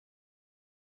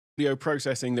audio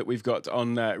processing that we've got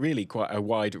on really quite a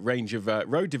wide range of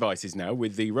Rode devices now,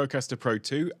 with the Rodecaster Pro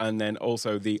 2 and then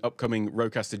also the upcoming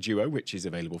Rodecaster DUO, which is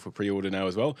available for pre-order now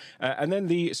as well, and then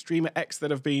the Streamer X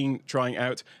that I've been trying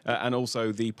out, and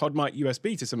also the PodMic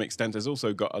USB to some extent has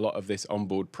also got a lot of this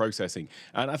onboard processing.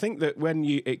 And I think that when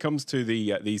it comes to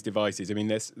these devices, I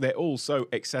mean, they're all so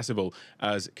accessible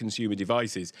as consumer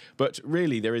devices, but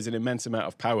really there is an immense amount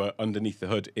of power underneath the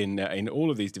hood in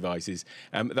all of these devices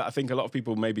that I think a lot of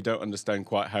people maybe don't understand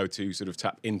quite how to sort of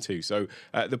tap into. So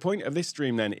the point of this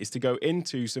stream then is to go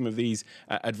into some of these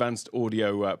advanced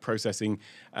audio processors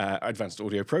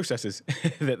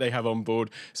that they have on board,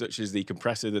 such as the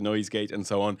compressor, the noise gate, and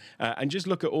so on, and just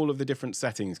look at all of the different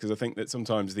settings, because I think that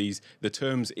sometimes the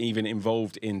terms even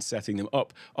involved in setting them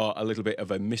up are a little bit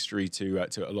of a mystery to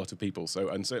a lot of people. So,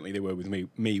 and certainly they were with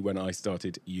me when I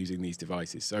started using these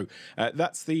devices. So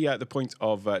that's the point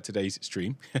of today's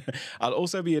stream. I'll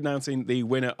also be announcing the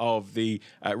winner of the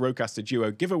Rodecaster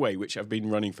DUO giveaway, which I've been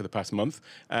running for the past month,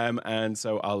 and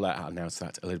so I'll announce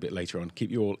that a little bit later on.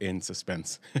 Keep you all in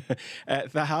suspense.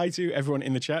 Hi to everyone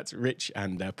in the chat, Rich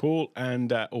and Paul,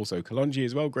 and also Kalonji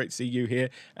as well. Great to see you here,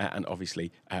 and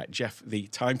obviously Jeff, the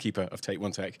timekeeper of Take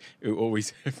One Tech, who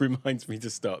always reminds me to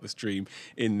start the stream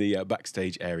in the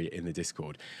backstage area in the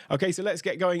Discord. Okay, so let's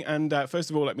get going, and first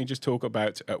of all, let me just talk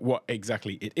about what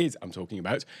exactly it is I'm talking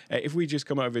about. If we just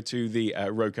come over to the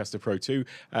Rodecaster Pro 2,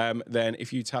 then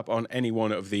if you tap on any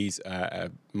one of these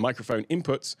microphone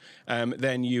inputs,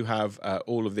 then you have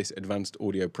all of this advanced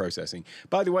audio processing.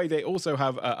 By the way, they also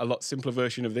have a lot simpler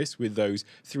version of this with those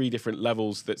 3 different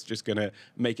levels that's just going to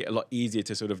make it a lot easier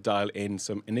to sort of dial in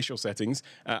some initial settings.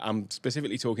 I'm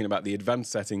specifically talking about the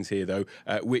advanced settings here, though,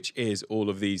 which is all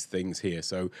of these things here.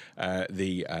 So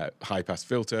the high-pass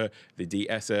filter, the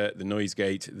de-esser, the noise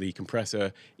gate, the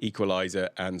compressor, equalizer,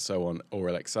 and so on,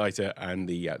 aural exciter, and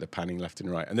the panning left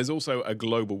and right. And there's also a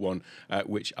global one,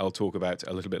 which I'll talk about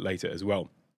a little bit later as well.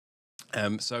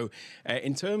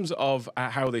 In terms of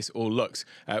how this all looks,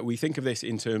 we think of this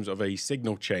in terms of a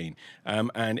signal chain.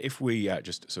 And if we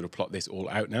just sort of plot this all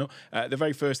out now, the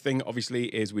very first thing, obviously,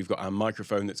 is we've got our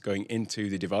microphone that's going into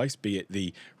the device, be it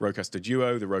the Rodecaster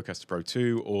DUO, the Rodecaster Pro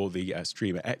 2, or the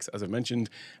Streamer X, as I've mentioned.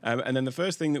 And then the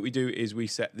first thing that we do is we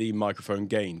set the microphone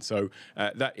gain. So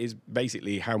that is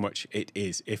basically how much it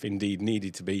is, if indeed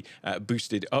needed to be,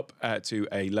 boosted up to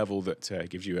a level that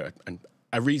gives you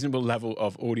a reasonable level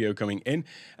of audio coming in.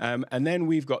 And then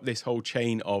we've got this whole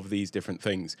chain of these different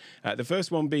things. The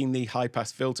first one being the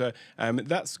high-pass filter.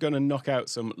 That's going to knock out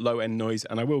some low-end noise,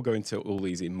 and I will go into all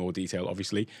these in more detail,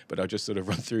 obviously, but I'll just sort of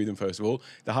run through them first of all.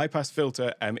 The high-pass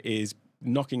filter is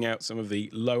knocking out some of the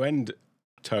low-end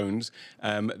tones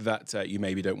that you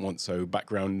maybe don't want, so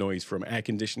background noise from air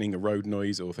conditioning, a road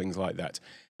noise, or things like that.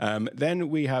 Then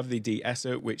we have the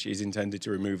de-esser, which is intended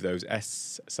to remove those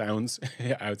S sounds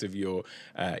out of your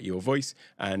voice,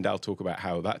 and I'll talk about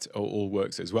how that all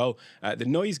works as well. The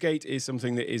noise gate is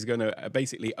something that is going to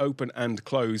basically open and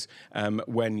close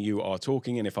when you are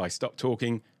talking, and if I stop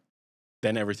talking,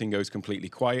 then everything goes completely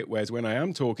quiet. Whereas when I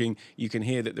am talking, you can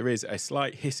hear that there is a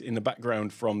slight hiss in the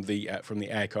background from the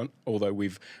aircon, although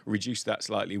we've reduced that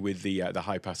slightly with the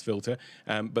high pass filter.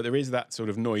 But there is that sort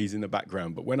of noise in the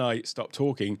background. But when I stop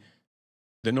talking,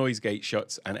 the noise gate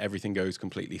shuts and everything goes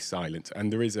completely silent.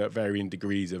 And there is varying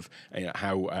degrees of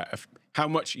how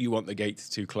much you want the gate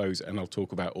to close, and I'll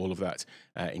talk about all of that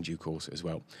in due course as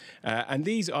well. And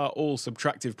these are all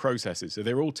subtractive processes, so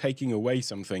they're all taking away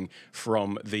something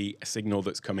from the signal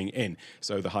that's coming in.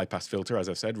 So the high-pass filter, as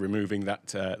I've said, removing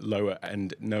that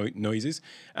lower-end noises,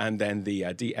 and then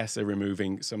the de-esser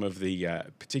removing some of the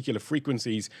particular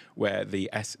frequencies where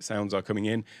the S sounds are coming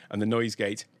in, and the noise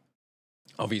gate,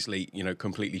 obviously,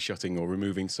 completely shutting or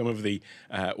removing some of the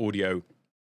audio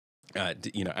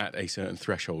at a certain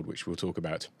threshold, which we'll talk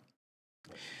about.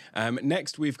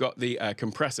 Next, we've got the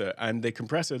compressor, and the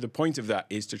compressor, the point of that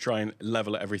is to try and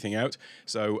level everything out.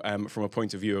 So from a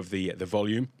point of view of the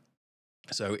volume,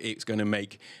 so it's going to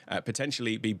make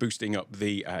potentially be boosting up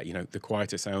the the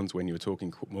quieter sounds when you're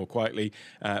talking more quietly.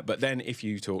 But then if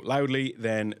you talk loudly,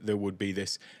 then there would be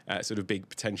this sort of big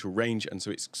potential range, and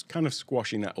so it's kind of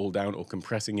squashing that all down or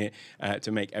compressing it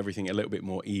to make everything a little bit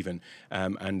more even.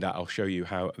 And I'll show you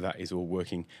how that is all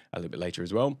working a little bit later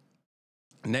as well.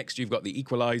 Next, you've got the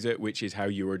equalizer, which is how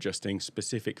you're adjusting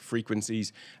specific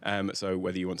frequencies. So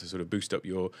whether you want to sort of boost up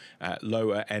your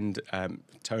lower end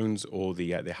tones or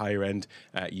the higher end,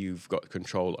 you've got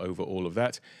control over all of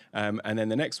that. And then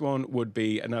the next one would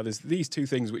be, now there's these two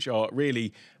things which are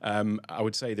really, I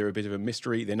would say they're a bit of a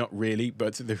mystery. They're not really,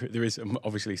 but there is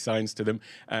obviously science to them.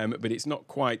 But it's not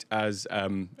quite as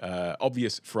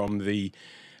obvious from the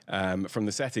from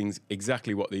the settings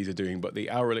exactly what these are doing, but the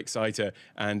aural exciter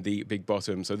and the big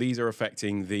bottom, so these are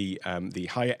affecting the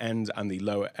higher ends and the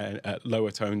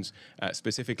lower tones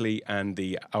specifically, and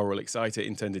the aural exciter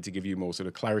intended to give you more sort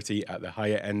of clarity at the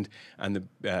higher end, and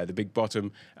the big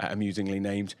bottom, amusingly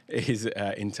named, is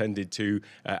intended to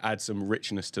add some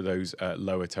richness to those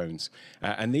lower tones.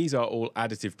 And these are all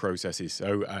additive processes,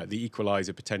 so the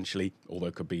equalizer potentially, although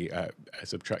it could be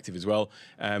subtractive as well,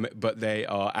 but they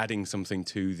are adding something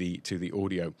to the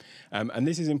audio. And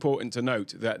this is important to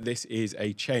note, that this is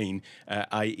a chain,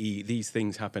 i.e. these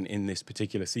things happen in this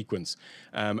particular sequence.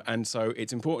 And so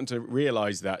it's important to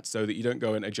realize that, so that you don't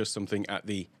go and adjust something at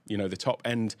the top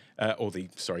end, or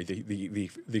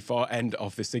the far end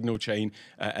of the signal chain,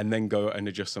 and then go and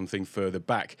adjust something further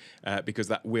back, because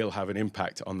that will have an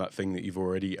impact on that thing that you've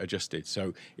already adjusted.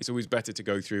 So it's always better to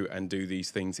go through and do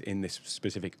these things in this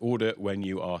specific order when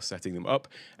you are setting them up.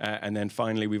 And then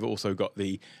finally, we've also got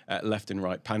the left and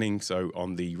right panning. So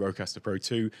on the Rodecaster Pro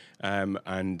 2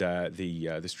 and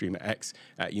the Streamer X,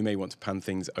 you may want to pan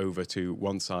things over to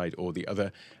one side or the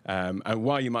other. And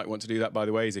why you might want to do that, by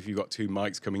the way, is if you've got two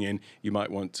mics coming in, you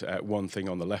might want one thing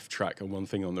on the left track and one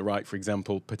thing on the right, for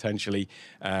example, potentially.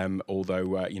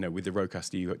 Although, with the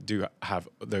Rodecaster, you do have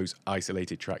those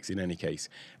isolated tracks in any case.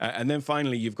 And then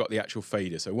finally, you've got the actual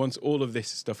fader. So once all of this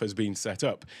stuff has been set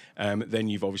up, then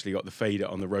you've obviously got the fader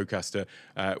on the Rodecaster,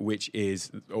 which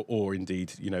is, or indeed,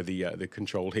 the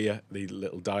control here, the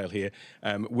little dial here,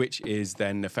 which is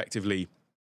then effectively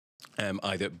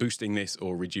either boosting this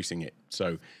or reducing it.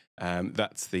 So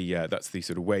that's the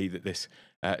sort of way that this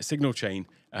signal chain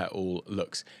all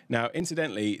looks. Now,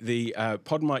 incidentally, the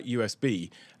PodMic USB,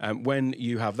 when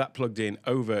you have that plugged in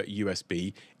over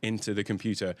USB into the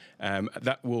computer,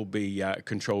 that will be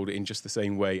controlled in just the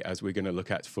same way as we're going to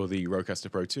look at for the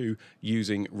Rodecaster Pro 2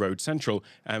 using Rode Central.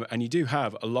 And you do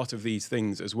have a lot of these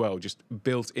things as well, just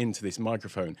built into this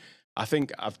microphone. I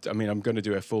think I'm going to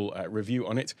do a full review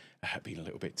on it. I've been a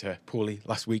little bit poorly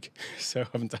last week, so I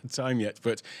haven't had time yet.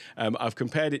 But I've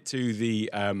compared it to the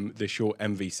Shure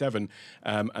MV7,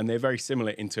 and they're very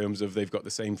similar in terms of they've got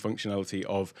the same functionality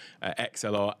of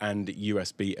XLR and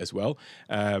USB as well.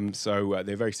 So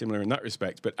they're very similar in that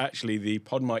respect. But actually, the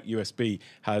PodMic USB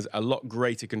has a lot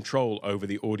greater control over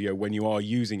the audio when you are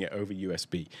using it over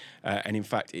USB. And in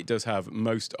fact, it does have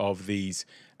most of these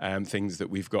things that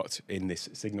we've got in this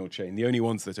signal chain. The only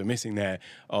ones that are missing there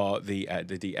are the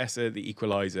de-esser, the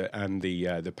equalizer, and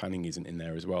the panning isn't in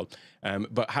there as well.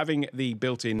 But having the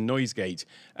built-in noise gate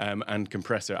and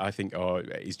compressor, I think,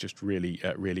 is just really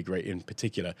great in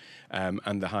particular,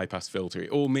 and the high-pass filter.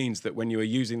 It all means that when you are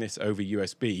using this over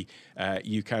USB,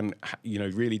 you can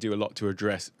really do a lot to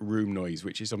address room noise,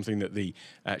 which is something that the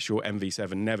Shure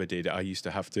MV7 never did. I used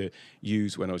to have to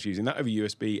use, when I was using that over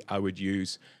USB, I would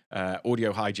use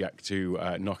audio hijack to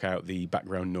knock out the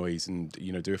background noise and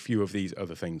do a few of these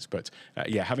other things. But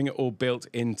yeah, having it all built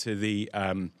into the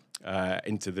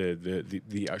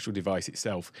actual device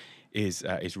itself is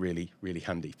really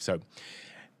handy. So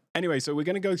anyway, so we're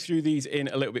going to go through these in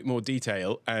a little bit more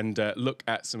detail and look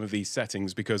at some of these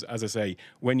settings, because as I say,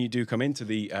 when you do come into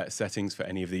the settings for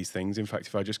any of these things, in fact,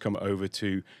 if I just come over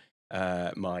to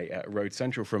my Rode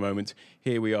Central for a moment,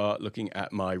 here we are looking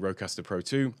at my Rodecaster Pro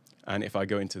 2. And if I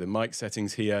go into the mic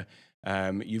settings here,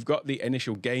 you've got the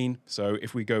initial gain. So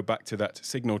if we go back to that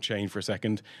signal chain for a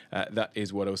second, that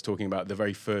is what I was talking about. The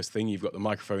very first thing, you've got the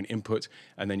microphone input,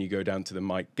 and then you go down to the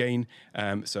mic gain.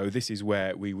 So this is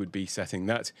where we would be setting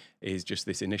that, is just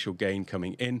this initial gain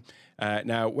coming in.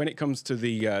 Now, when it comes to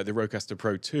the Rodecaster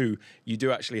Pro 2, you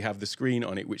do actually have the screen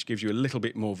on it, which gives you a little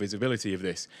bit more visibility of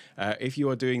this. If you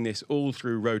are doing this all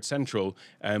through Rode Central,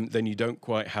 then you don't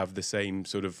quite have the same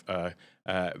sort of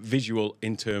visual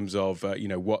in terms of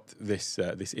what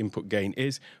this input gain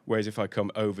is. Whereas if I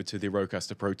come over to the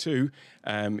Rodecaster Pro 2,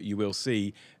 you will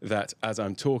see that as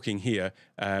I'm talking here,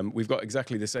 we've got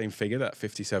exactly the same figure, that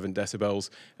 57 decibels.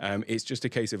 It's just a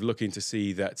case of looking to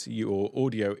see that your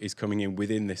audio is coming in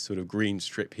within this sort of green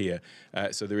strip here.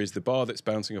 So there is the bar that's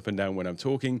bouncing up and down when I'm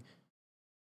talking.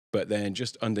 But then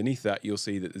just underneath that, you'll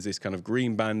see that there's this kind of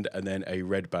green band and then a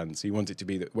red band. So you want it to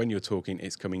be that when you're talking,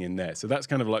 it's coming in there. So that's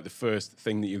kind of like the first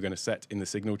thing that you're going to set in the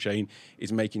signal chain,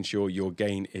 is making sure your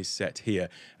gain is set here.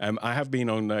 I have been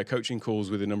on coaching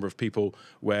calls with a number of people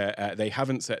where they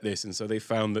haven't set this, and so they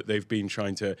found that they've been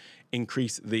trying to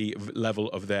increase the level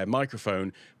of their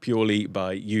microphone purely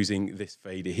by using this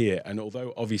fader here. And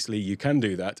although obviously you can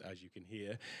do that, as you can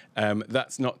hear,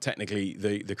 that's not technically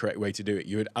the correct way to do it.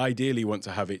 You would ideally want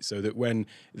to have it so that when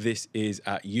this is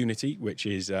at unity, which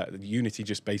is unity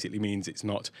just basically means it's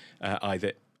not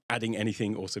either adding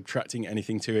anything or subtracting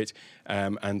anything to it.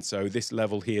 And so this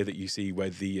level here that you see where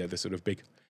the sort of big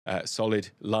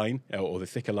solid line, or the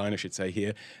thicker line I should say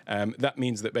here, that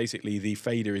means that basically the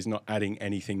fader is not adding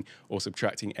anything or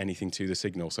subtracting anything to the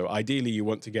signal. So ideally you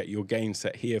want to get your gain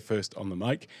set here first on the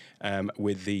mic,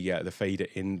 with the fader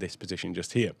in this position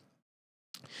just here.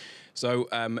 So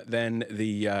then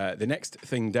the next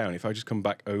thing down, if I just come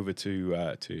back over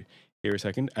to here a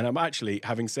second, and I'm actually,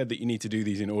 having said that you need to do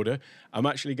these in order, I'm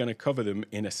actually going to cover them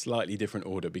in a slightly different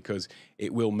order because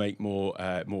it will make more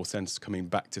sense coming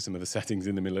back to some of the settings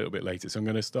in them a little bit later. So I'm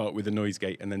going to start with the noise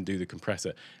gate and then do the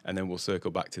compressor, and then we'll circle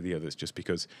back to the others just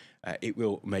because it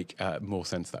will make more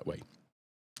sense that way.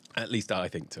 At least I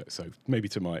think so. Maybe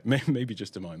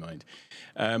just to my mind.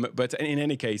 But in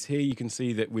any case, here you can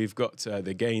see that we've got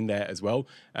the gain there as well.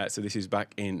 So this is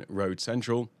back in Rode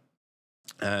Central.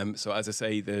 So as I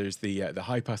say, there's the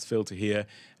high pass filter here,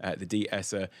 the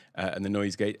de-esser, and the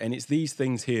noise gate, and it's these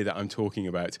things here that I'm talking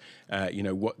about. You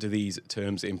know, what do these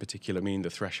terms in particular mean? The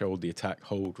threshold, the attack,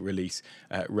 hold, release,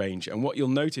 range. And what you'll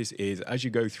notice is as you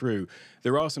go through,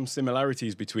 there are some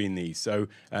similarities between these. So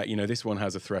you know, this one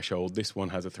has a threshold, this one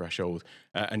has a threshold,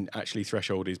 and actually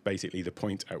threshold is basically the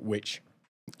point at which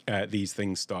these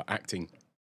things start acting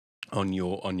on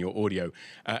your audio.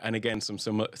 And again, some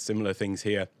similar things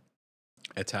here.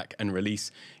 Attack and release,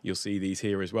 you'll see these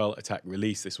here as well. Attack,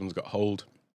 release, this one's got hold.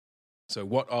 So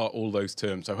what are all those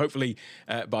terms? So hopefully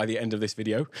by the end of this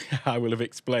video, I will have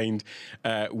explained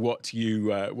what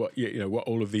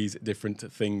all of these different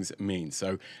things mean.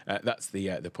 So that's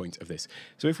the point of this.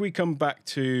 So if we come back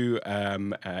to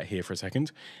here for a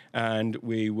second, and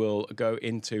we will go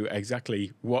into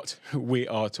exactly what we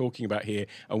are talking about here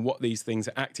and what these things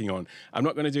are acting on. I'm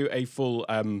not going to do a full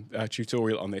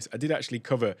tutorial on this. I did actually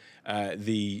cover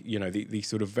the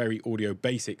sort of very audio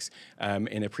basics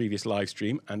in a previous live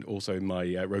stream, and also my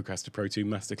Rodecaster Pro 2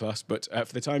 masterclass, but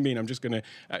for the time being I'm just going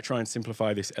to try and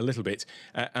simplify this a little bit.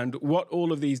 And what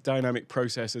all of these dynamic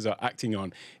processors are acting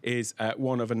on is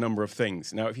one of a number of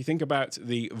things. Now if you think about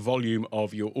the volume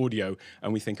of your audio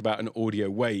and we think about an audio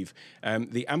wave,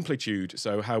 the amplitude,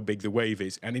 so how big the wave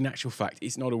is, and in actual fact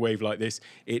it's not a wave like this,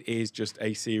 it is just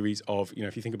a series of,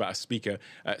 if you think about a speaker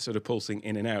sort of pulsing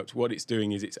in and out, what it's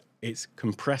doing is it's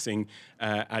compressing,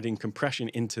 adding compression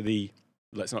into the,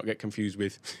 let's not get confused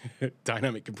with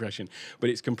dynamic compression, but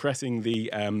it's compressing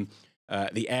the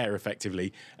air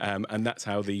effectively, and that's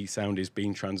how the sound is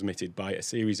being transmitted by a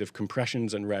series of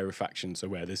compressions and rarefactions, so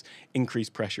where there's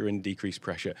increased pressure and decreased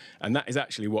pressure, and that is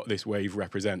actually what this wave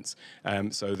represents.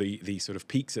 So the sort of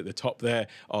peaks at the top there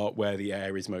are where the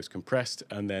air is most compressed,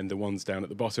 and then the ones down at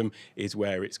the bottom is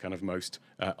where it's kind of most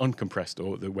uncompressed,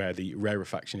 or where the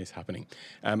rarefaction is happening.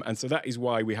 And so that is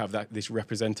why we have this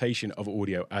representation of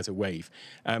audio as a wave.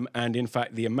 And in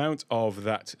fact, the amount of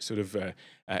that sort of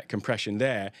compression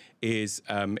there is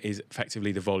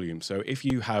effectively the volume. So if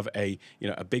you have a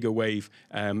bigger wave,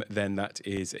 then that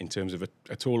is, in terms of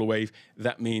a taller wave,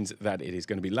 that means that it is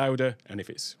going to be louder, and if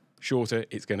it's shorter,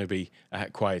 it's going to be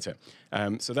quieter.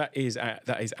 So that is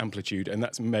amplitude, and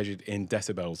that's measured in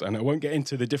decibels. And I won't get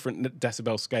into the different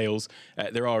decibel scales.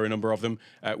 There are a number of them.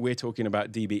 We're talking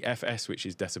about dBFS, which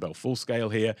is decibel full scale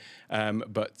here.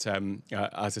 But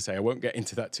as I say, I won't get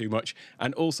into that too much.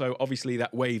 And also, obviously,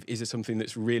 that wave is something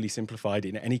that's really simplified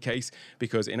in any case,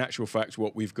 because in actual fact,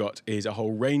 what we've got is a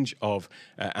whole range of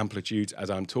amplitudes. As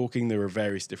I'm talking, there are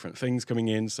various different things coming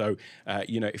in. So,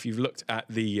 if you've looked at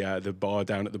the bar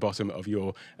down at the bottom of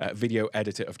your video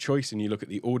editor of choice, and you look at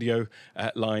the audio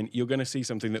line, you're going to see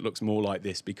something that looks more like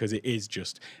this, because it is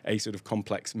just a sort of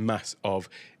complex mass of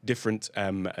different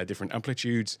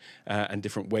amplitudes and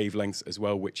different wavelengths as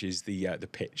well, which is the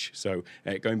pitch. So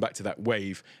going back to that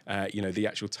wave, the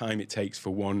actual time it takes for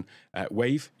one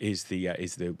wave is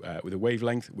with a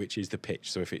wavelength, which is the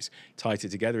pitch. So if it's tighter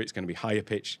together, it's going to be higher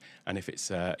pitch, and if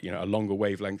it's a longer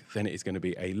wavelength, then it is going to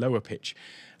be a lower pitch.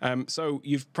 So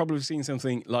you've probably seen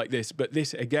something like this, but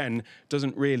this again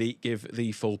doesn't really give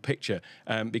the full picture,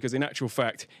 because in actual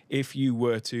fact, if you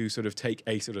were to sort of take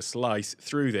a sort of slice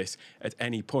through this at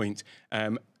any point,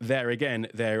 there again,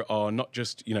 there are not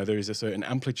just, there is a certain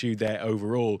amplitude there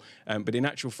overall, but in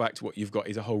actual fact, what you've got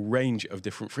is a whole range of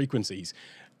different frequencies.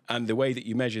 And the way that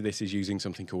you measure this is using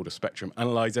something called a spectrum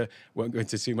analyzer. Won't go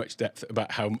into too much depth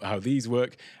about how these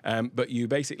work, but you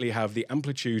basically have the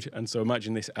amplitude, and so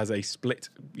imagine this as a split,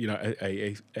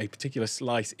 a particular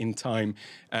slice in time.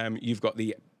 You've got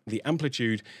the the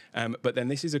amplitude, but then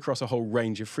this is across a whole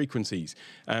range of frequencies.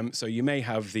 So you may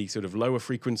have the sort of lower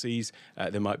frequencies.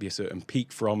 There might be a certain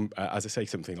peak from, as I say,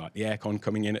 something like the aircon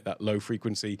coming in at that low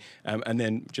frequency. And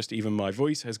then just even my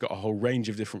voice has got a whole range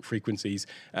of different frequencies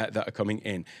that are coming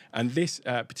in. And this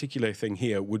particular thing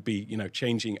here would be,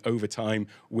 changing over time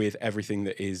with everything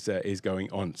that is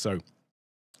going on. So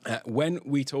when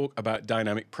we talk about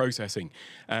dynamic processing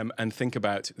and think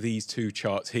about these two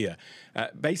charts here,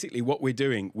 basically what we're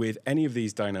doing with any of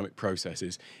these dynamic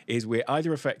processes is we're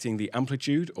either affecting the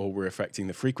amplitude, or we're affecting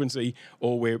the frequency,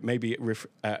 or we're maybe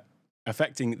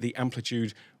affecting the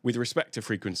amplitude with respect to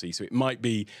frequency. So it might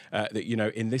be that,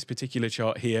 in this particular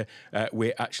chart here,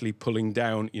 we're actually pulling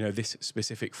down, this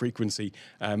specific frequency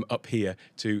up here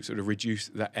to sort of reduce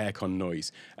that aircon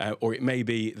noise. Or it may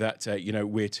be that,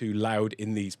 we're too loud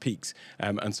in these peaks.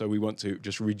 And so we want to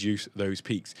just reduce those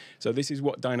peaks. So this is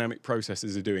what dynamic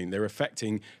processors are doing. They're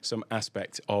affecting some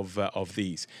aspect of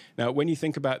these. Now, when you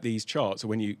think about these charts, or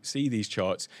when you see these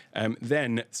charts,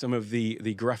 then some of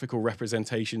the graphical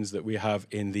representations that we have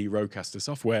in the Rodecaster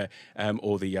software,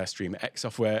 or the Stream X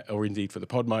software, or indeed for the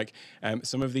PodMic,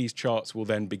 some of these charts will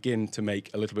then begin to make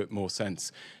a little bit more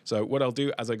sense. So what I'll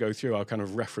do as I go through, I'll kind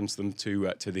of reference them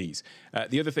to these.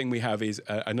 The other thing we have is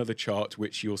another chart,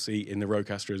 which you'll see in the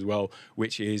Rodecaster as well,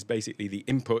 which is basically the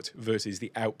input versus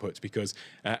the output, because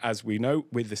as we know,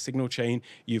 with the signal chain,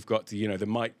 you've got the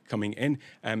mic coming in,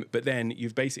 but then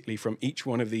you've basically, from each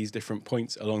one of these different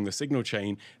points along the signal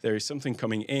chain, there is something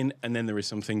coming in, and then there is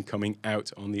something coming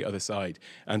out on the other side.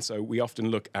 And so we often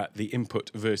look at the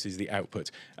input versus the output.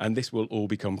 And this will all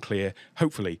become clear,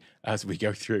 hopefully, as we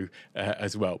go through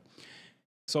as well.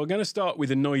 So I'm going to start with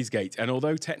the noise gate. And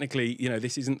although technically,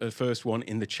 this isn't the first one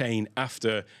in the chain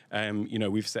after,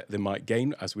 we've set the mic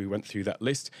gain as we went through that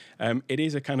list, it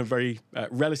is a kind of very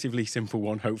relatively simple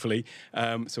one, hopefully.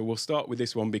 So we'll start with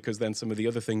this one, because then some of the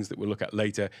other things that we'll look at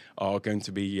later are going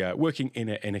to be working in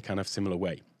a kind of similar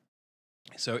way.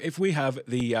 So if we have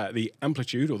the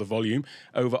amplitude, or the volume,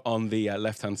 over on the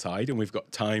left-hand side, and we've got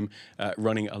time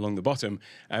running along the bottom,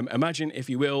 imagine, if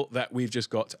you will, that we've just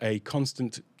got a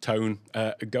constant tone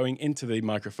going into the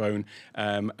microphone,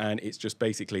 and it's just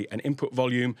basically an input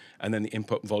volume, and then the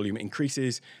input volume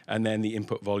increases, and then the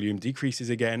input volume decreases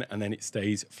again, and then it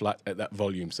stays flat at that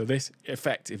volume. So this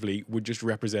effectively would just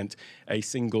represent a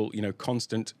single,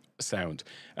 constant sound.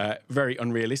 Very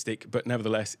unrealistic, but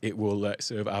nevertheless, it will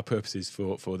serve our purposes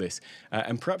for this.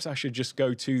 And perhaps I should just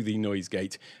go to the noise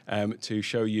gate to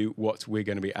show you what we're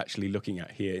going to be actually looking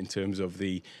at here in terms of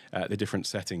the different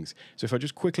settings. So if I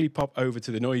just quickly pop over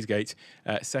to the noise gate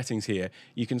settings here,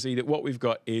 you can see that what we've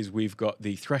got is we've got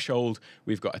the threshold,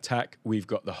 we've got attack, we've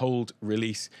got the hold,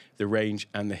 release, the range,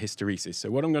 and the hysteresis.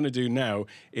 So what I'm going to do now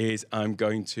is I'm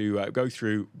going to go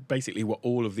through basically what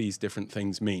all of these different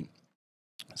things mean.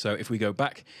 So if we go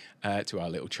back to our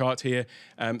little chart here,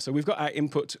 so we've got our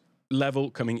input level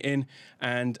coming in,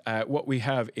 and what we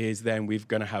have is then we're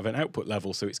going to have an output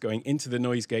level. So it's going into the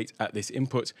noise gate at this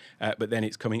input, but then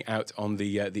it's coming out on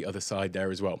the other side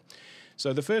there as well.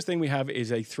 So the first thing we have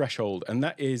is a threshold, and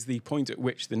that is the point at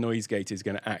which the noise gate is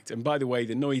going to act. And by the way,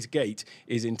 the noise gate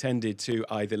is intended to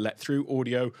either let through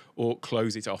audio or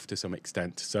close it off to some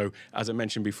extent. So as I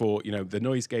mentioned before, the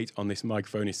noise gate on this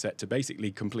microphone is set to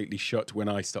basically completely shut when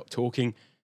I stop talking.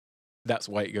 That's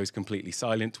why it goes completely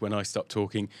silent when I stop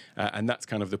talking, and that's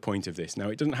kind of the point of this. Now,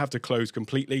 it doesn't have to close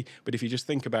completely, but if you just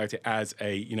think about it as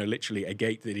literally a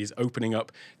gate that is opening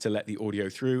up to let the audio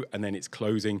through, and then it's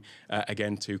closing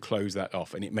again to close that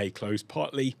off, and it may close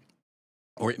partly,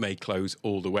 or it may close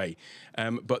all the way.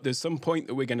 But there's some point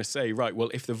that we're going to say, right, well,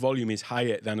 if the volume is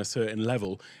higher than a certain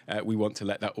level, we want to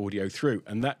let that audio through,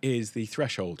 and that is the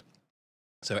threshold.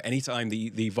 So anytime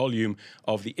the volume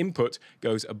of the input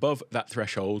goes above that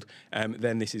threshold,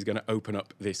 then this is going to open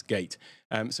up this gate.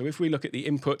 So if we look at the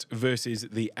input versus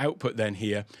the output then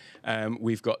here,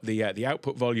 we've got the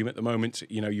output volume at the moment,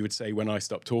 you would say when I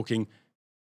stop talking,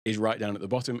 is right down at the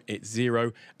bottom, it's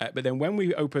 0. But then when we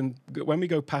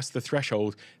go past the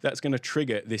threshold, that's going to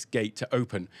trigger this gate to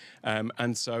open.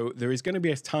 And so there is going to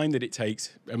be a time that it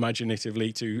takes,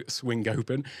 imaginatively, to swing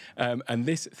open. And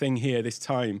this thing here, this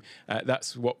time,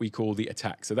 that's what we call the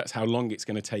attack. So that's how long it's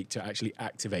going to take to actually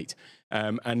activate.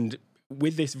 And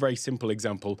with this very simple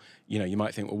example, you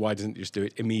might think, well, why doesn't it just do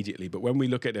it immediately? But when we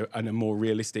look at a more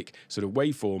realistic sort of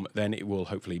waveform, then it will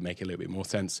hopefully make a little bit more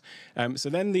sense. So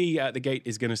then the gate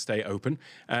is going to stay open,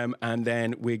 and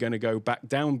then we're going to go back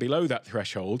down below that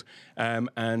threshold.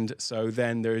 And so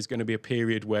then there is going to be a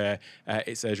period where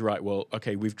it says, right, well,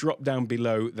 okay, we've dropped down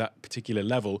below that particular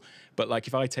level, but like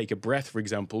if I take a breath, for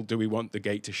example, do we want the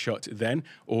gate to shut then,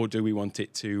 or do we want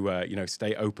it to,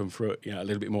 stay open for a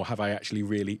little bit more? Have I actually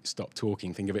really stopped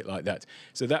talking? Think of it like that.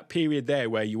 So that period there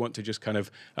where you want to just kind of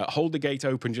hold the gate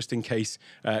open just in case,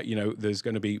 there's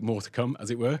going to be more to come,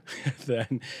 as it were,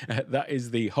 then that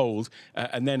is the hold.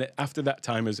 And then after that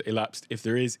time has elapsed, if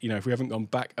there is, if we haven't gone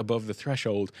back above the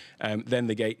threshold, then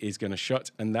the gate is going to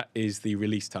shut, and that is the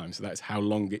release time. So that's how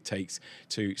long it takes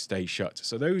to stay shut.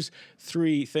 So those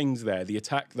three things there, the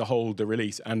attack, the hold, the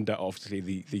release, and obviously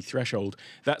the threshold,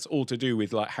 that's all to do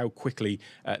with like how quickly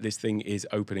this thing is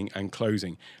opening and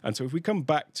closing. And so if we come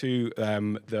back to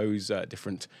those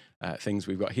different things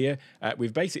we've got here,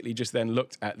 we've basically just then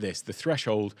looked at this, the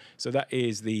threshold. So that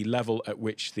is the level at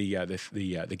which the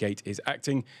gate is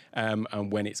acting,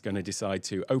 and when it's going to decide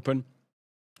to open.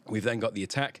 We've then got the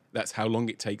attack, that's how long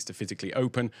it takes to physically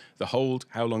open. The hold,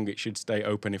 how long it should stay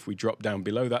open if we drop down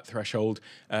below that threshold.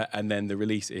 And then the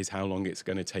release is how long it's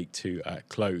going to take to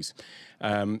close.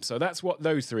 So that's what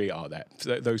those three are there,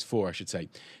 those four, I should say.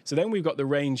 So then we've got the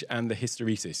range and the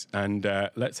hysteresis. And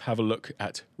let's have a look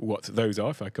at what those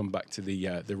are. If I come back to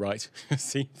the right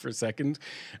scene for a second.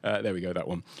 There we go, that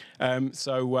one.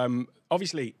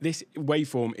 Obviously, this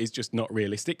waveform is just not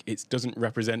realistic. It doesn't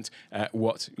represent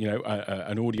what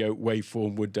an audio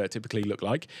waveform would typically look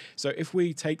like. So if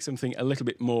we take something a little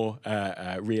bit more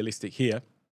realistic here.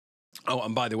 Oh,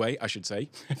 and by the way, I should say,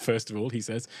 first of all, he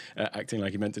says, acting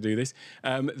like he meant to do this,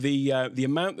 the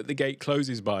amount that the gate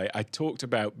closes by, I talked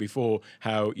about before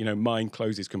how, mine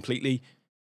closes completely.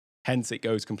 Hence, it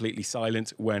goes completely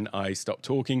silent when I stop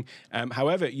talking.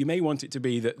 However, you may want it to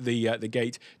be that the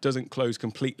gate doesn't close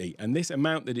completely. And this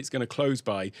amount that it's going to close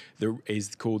by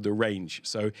is called the range.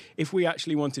 So if we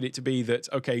actually wanted it to be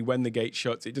that, okay, when the gate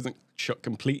shuts, it doesn't shut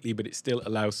completely, but it still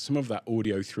allows some of that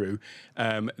audio through,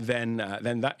 then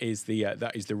that is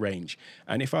the range.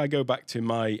 And if I go back to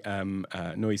my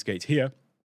noise gate here,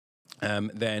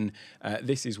 then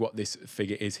this is what this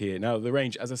figure is here. Now the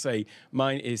range, as I say,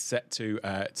 mine is set to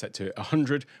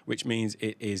 100, which means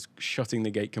it is shutting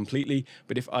the gate completely.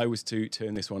 But if I was to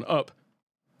turn this one up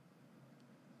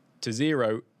to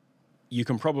 0, you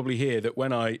can probably hear that when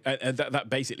that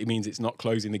basically means it's not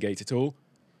closing the gate at all.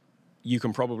 You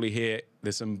can probably hear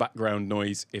there's some background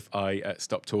noise if I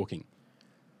stop talking.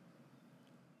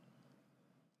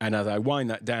 And as I wind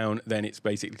that down, then it's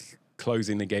basically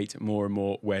closing the gate more and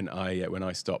more when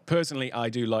I stop. Personally, I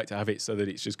do like to have it so that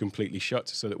it's just completely shut,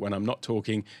 so that when I'm not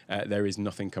talking, there is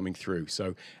nothing coming through.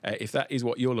 So if that is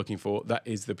what you're looking for, that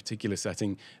is the particular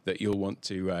setting that you'll want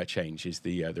to change, is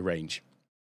the range.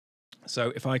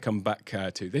 So if I come back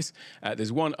to this,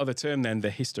 there's one other term then, the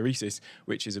hysteresis,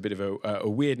 which is a bit of a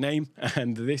weird name,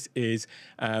 and this is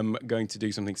going to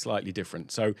do something slightly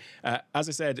different. So as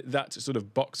I said, that sort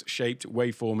of box-shaped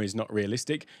waveform is not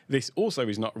realistic. This also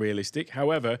is not realistic.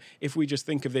 However, if we just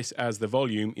think of this as the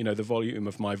volume, the volume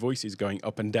of my voice is going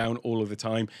up and down all of the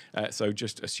time. So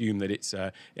just assume that it's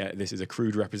this is a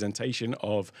crude representation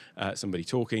of somebody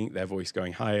talking, their voice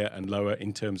going higher and lower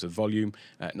in terms of volume,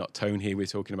 not tone here. We're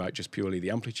talking about just purely the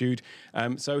amplitude.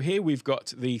 So here we've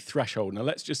got the threshold. Now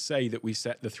let's just say that we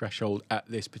set the threshold at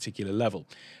this particular level.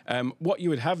 What you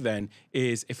would have then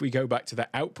is, if we go back to the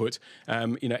output,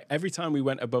 every time we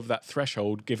went above that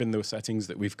threshold, given the settings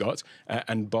that we've got,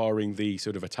 and barring the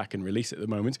sort of attack and release at the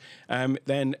moment,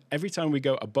 then every time we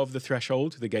go above the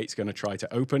threshold, the gate's going to try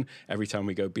to open. Every time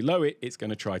we go below it, it's going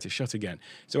to try to shut again.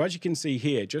 So as you can see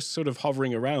here, just sort of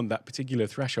hovering around that particular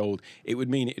threshold, it would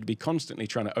mean it'd be constantly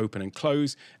trying to open and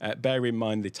close. Bear in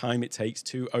mind the time it takes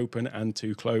to open and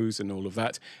to close and all of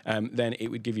that. Then it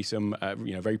would give you some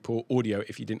very poor audio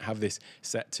if you didn't have this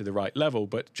set to the right level.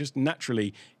 But just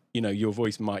naturally, your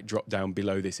voice might drop down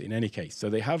below this in any case. So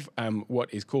they have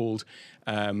what is called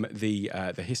the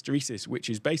hysteresis, which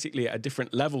is basically a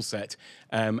different level set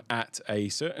at a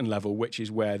certain level, which is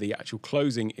where the actual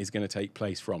closing is going to take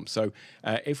place from. So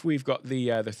if we've got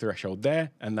the threshold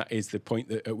there, and that is the point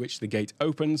at which the gate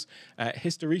opens,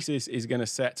 hysteresis is going to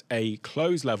set a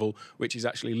close level, which is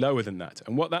actually lower than that.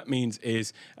 And what that means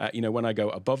is, when I go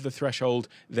above the threshold,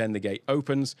 then the gate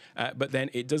opens, but then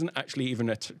it doesn't actually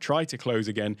even try to close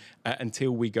again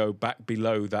until we go back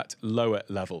below that lower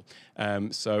level.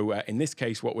 So in this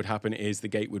case, what would happen is the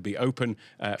gate would be open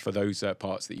for those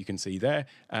parts that you can see there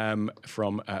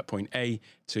from point A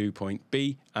to point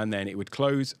B, and then it would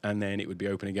close, and then it would be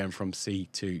open again from C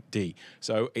to D.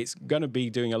 So it's going to be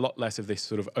doing a lot less of this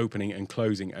sort of opening and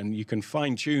closing, and you can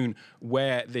fine tune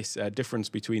where this difference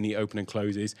between the open and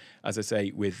close is, as I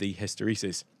say, with the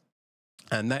hysteresis.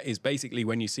 And that is basically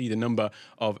when you see the number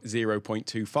of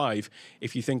 0.25,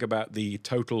 if you think about the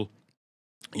total,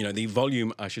 the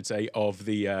volume, I should say, of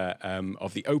the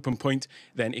open point,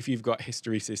 then if you've got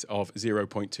hysteresis of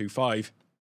 0.25,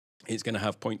 it's going to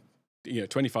have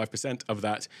 25% of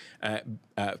that,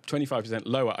 25%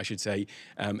 lower, I should say,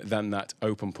 than that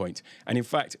open point. And in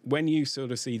fact, when you sort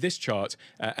of see this chart,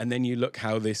 and then you look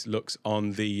how this looks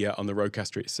on the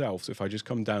Rodecaster itself. So if I just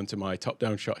come down to my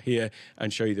top-down shot here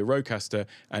and show you the Rodecaster,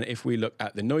 and if we look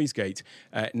at the noise gate,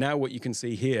 now what you can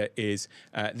see here is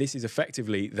this is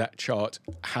effectively that chart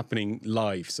happening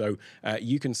live. So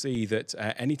you can see that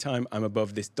anytime I'm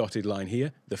above this dotted line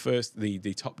here,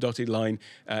 the top dotted line,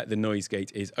 the noise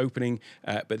gate is opening.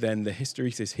 But then the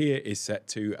hysteresis here is set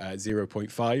to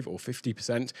 0.5 or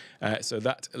 50%. So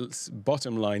that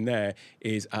bottom line there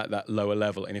is at that lower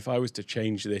level. And if I was to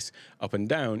change this up and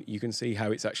down, you can see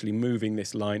how it's actually moving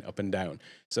this line up and down.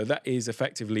 So that is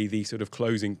effectively the sort of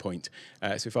closing point.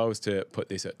 So if I was to put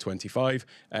this at 25,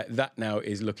 that now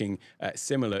is looking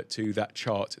similar to that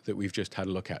chart that we've just had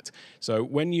a look at. So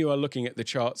when you are looking at the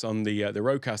charts on the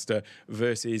Rodecaster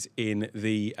versus in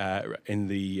the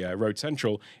Rode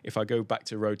Central, if I go back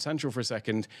to Rode Central for a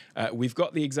second, we've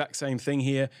got the exact same thing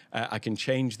here. I can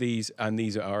change these, and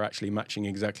these are actually matching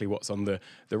exactly what's on the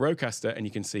Rodecaster, and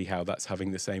you can see how that's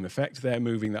having the same effect there,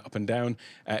 moving that up and down,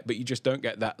 but you just don't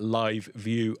get that live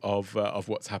view of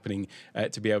what's happening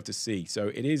to be able to see. So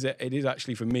it is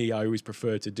actually, for me, I always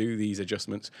prefer to do these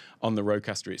adjustments on the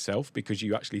Rodecaster itself, because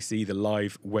you actually see the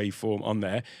live waveform on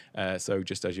there. So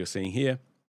just as you're seeing here,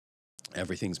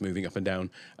 everything's moving up and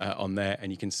down on there,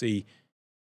 and you can see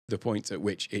the point at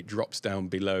which it drops down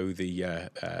below the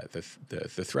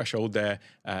threshold there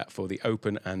for the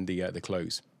open and the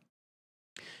close.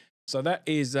 So that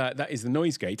is the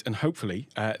noise gate, and hopefully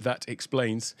that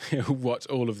explains what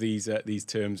all of these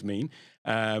terms mean.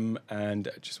 And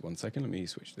just one second, let me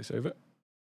switch this over.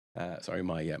 Sorry,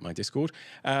 my Discord.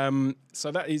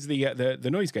 So that is the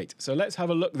noise gate. So let's have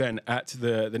a look then at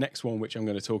the next one, which I'm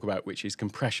going to talk about, which is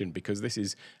compression, because this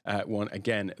is one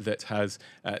again that has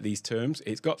these terms.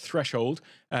 It's got threshold,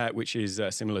 which is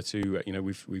similar to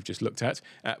we've just looked at,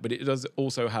 but it does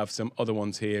also have some other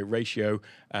ones here, ratio,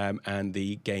 and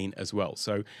the gain as well.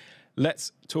 So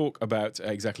let's talk about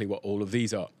exactly what all of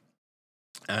these are.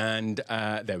 And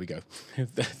there we go.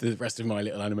 The rest of my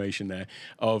little animation there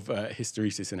of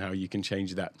hysteresis and how you can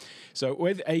change that. So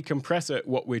with a compressor,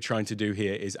 what we're trying to do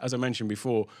here is, as I mentioned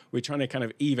before, we're trying to kind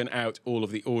of even out all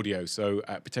of the audio. So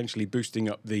potentially boosting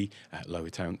up the lower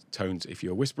tones if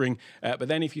you're whispering. But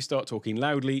then if you start talking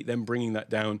loudly, then bringing that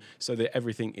down so that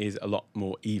everything is a lot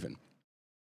more even.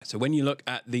 So when you look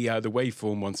at the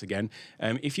waveform once again,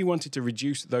 if you wanted to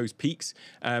reduce those peaks,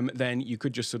 then you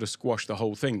could just sort of squash the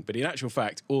whole thing. But in actual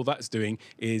fact, all that's doing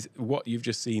is what you've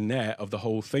just seen there of the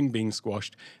whole thing being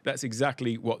squashed. That's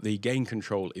exactly what the gain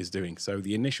control is doing. So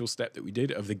the initial step that we did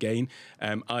of the gain,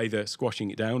 either squashing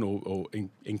it down or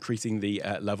increasing the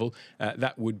level,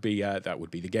 that would be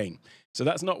the gain. So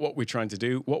that's not what we're trying to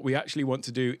do. What we actually want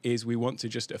to do is we want to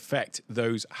just affect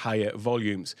those higher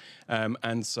volumes.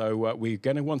 And so we're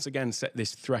going to once again set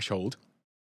this threshold.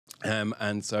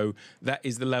 And so that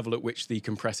is the level at which the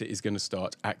compressor is going to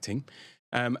start acting.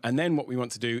 And then what we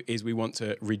want to do is we want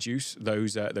to reduce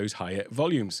those higher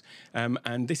volumes,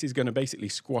 and this is going to basically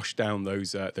squash down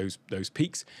those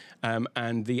peaks.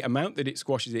 And the amount that it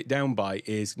squashes it down by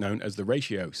is known as the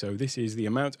ratio. So this is the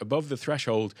amount above the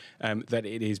threshold that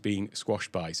it is being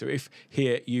squashed by. So if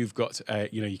here you've got,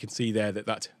 you can see there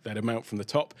that amount from the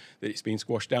top that it's being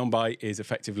squashed down by is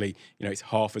effectively, it's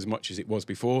half as much as it was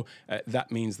before. That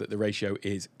means that the ratio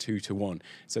is 2 to 1.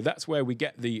 So that's where we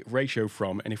get the ratio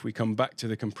from. And if we come back to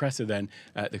the compressor then,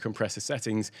 the compressor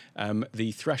settings,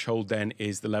 the threshold then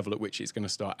is the level at which it's going to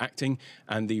start acting,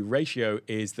 and the ratio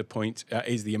is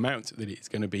the amount that it's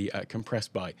going to be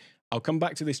compressed by. I'll come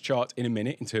back to this chart in a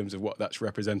minute in terms of what that's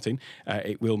representing.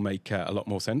 It will make a lot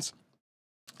more sense.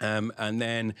 And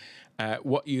then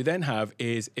what you then have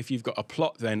is, if you've got a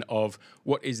plot then of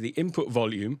what is the input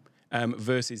volume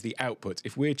versus the output.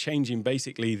 If we're changing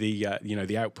basically the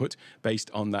the output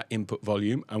based on that input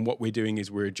volume, and what we're doing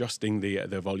is we're adjusting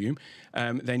the volume,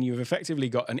 then you've effectively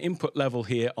got an input level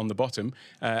here on the bottom,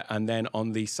 and then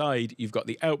on the side you've got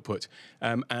the output,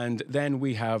 and then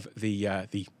we have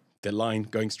the line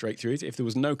going straight through it. If there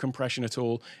was no compression at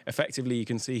all, effectively you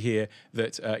can see here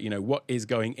that what is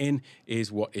going in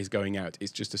is what is going out.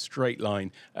 It's just a straight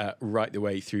line right the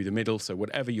way through the middle. So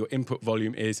whatever your input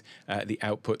volume is, the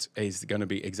output is going to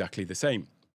be exactly the same.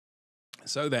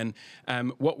 So then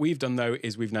what we've done, though,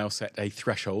 is we've now set a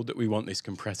threshold that we want this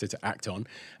compressor to act on.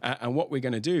 And what we're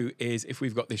going to do is, if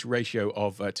we've got this ratio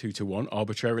of 2:1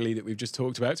 arbitrarily that we've just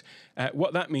talked about,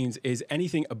 what that means is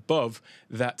anything above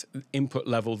that input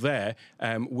level there,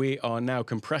 we are now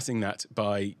compressing that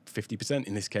by 50%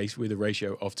 in this case with a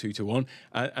ratio of 2:1.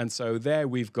 And so there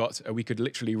we've got, we could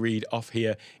literally read off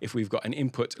here if we've got an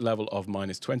input level of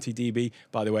minus 20 dB.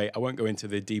 By the way, I won't go into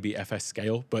the dBFS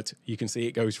scale, but you can see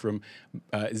it goes from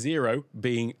 0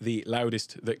 being the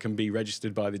loudest that can be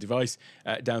registered by the device,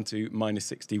 down to minus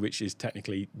 60, which is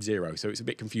technically 0. So it's a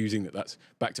bit confusing that that's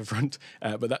back to front,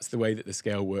 but that's the way that the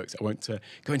scale works. I won't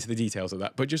go into the details of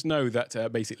that, but just know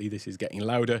that basically this is getting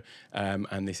louder,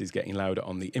 and this is getting louder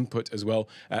on the input as well.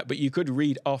 But you could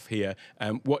read off here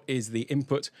what is the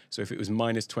input. So if it was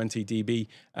minus 20 dB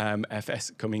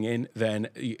FS coming in, then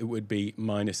it would be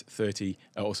minus 30,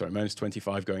 or sorry, minus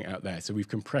 25 going out there. So we've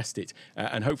compressed it,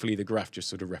 and hopefully the graph just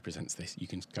sort of represents this. You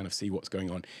can kind of see what's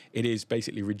going on. It is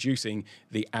basically reducing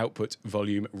the output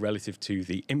volume relative to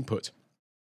the input.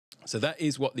 So that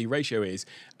is what the ratio is.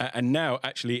 And now,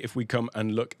 actually, if we come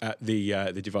and look at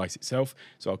the device itself,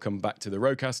 so I'll come back to the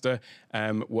Rodecaster,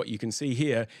 what you can see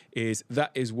here is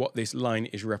that is what this line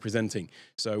is representing.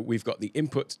 So we've got the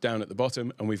input down at the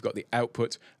bottom, and we've got the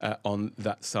output on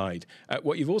that side.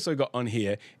 What you've also got on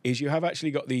here is you have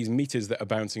actually got these meters that are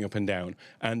bouncing up and down.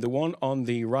 And the one on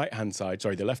the right-hand side,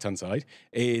 sorry, the left-hand side,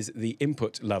 is the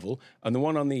input level. And the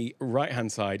one on the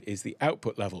right-hand side is the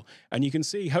output level. And you can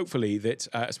see, hopefully, that,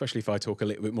 especially if I talk a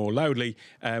little bit more loudly,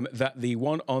 that the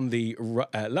one on the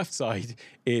left side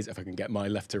is, if I can get my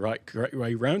left to right correct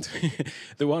way round,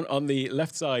 the one on the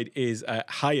left side is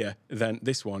higher than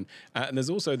this one. And there's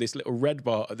also this little red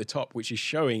bar at the top, which is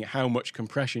showing how much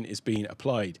compression is being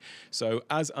applied. So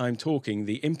as I'm talking,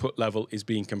 the input level is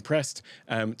being compressed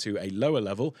to a lower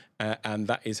level, and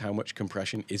that is how much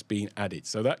compression is being added.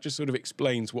 So that just sort of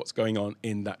explains what's going on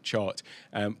in that chart.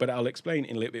 But I'll explain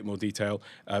in a little bit more detail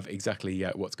of exactly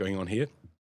what's going on here.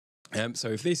 So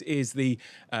if this is the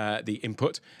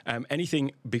input,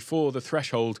 anything before the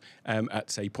threshold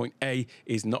at, say, point A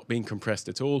is not being compressed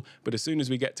at all. But as soon as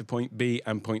we get to point B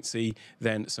and point C,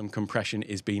 then some compression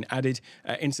is being added.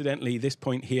 Incidentally, this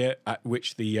point here at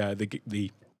which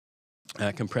the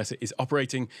compressor is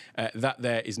operating, that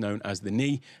there is known as the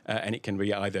knee, and it can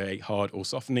be either a hard or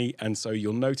soft knee. And so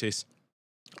you'll notice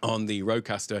on the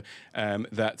Rodecaster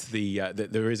that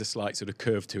there is a slight sort of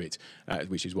curve to it,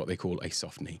 which is what they call a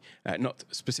soft knee. Not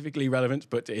specifically relevant,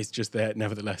 but it's just there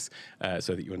nevertheless,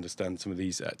 so that you understand some of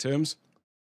these terms.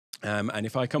 And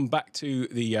if I come back to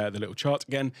the little chart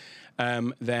again,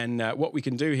 then what we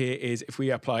can do here is if we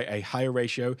apply a higher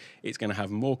ratio, it's going to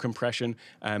have more compression,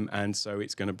 and so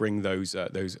it's going to bring those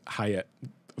higher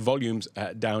volumes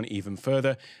down even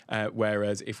further,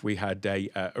 whereas if we had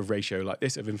a ratio like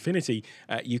this of infinity,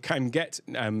 you can get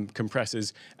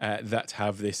compressors that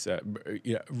have this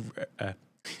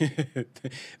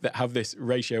that have this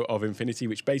ratio of infinity,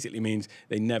 which basically means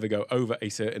they never go over a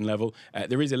certain level.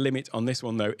 There is a limit on this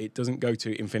one, though. It doesn't go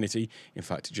to infinity. In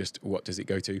fact, just what does it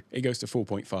go to? It goes to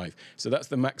 4.5. So that's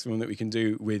the maximum that we can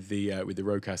do with the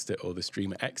Rodecaster or the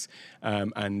Streamer X,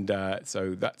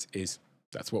 so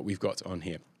that's what we've got on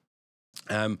here.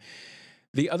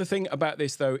 The other thing about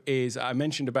this, though, is I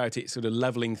mentioned about it sort of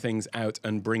leveling things out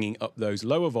and bringing up those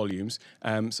lower volumes.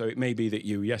 So it may be that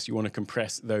you want to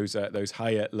compress those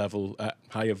higher level,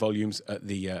 higher volumes at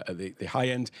the high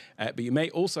end, but you may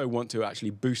also want to actually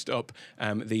boost up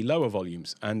the lower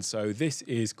volumes. And so this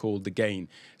is called the gain.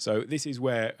 So this is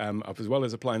where, as well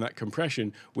as applying that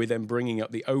compression, we're then bringing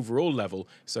up the overall level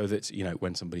so that,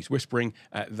 when somebody's whispering,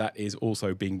 that is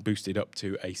also being boosted up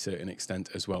to a certain extent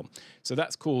as well. So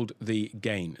that's called the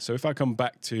gain. So if I come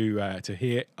back to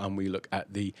here and we look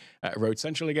at the Rode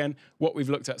Central again, what we've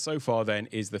looked at so far then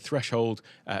is the threshold,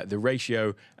 the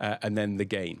ratio, and then the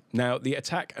gain. Now, the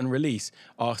attack and release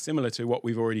are similar to what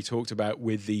we've already talked about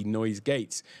with the noise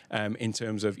gates in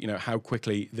terms of, how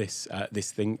quickly this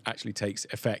thing actually takes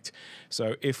effect.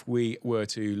 So if we were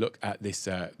to look at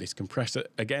this compressor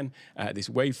again, this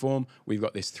waveform, we've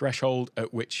got this threshold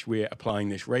at which we're applying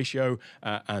this ratio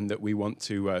and that we want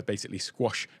to basically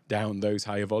squash down those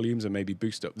higher volumes and maybe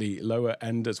boost up the lower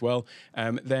end as well.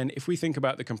 Then if we think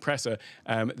about the compressor,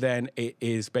 then it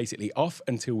is basically off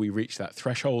until we reach that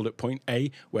threshold at point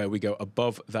A where we go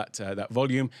above that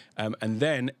volume, and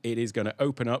then it is going to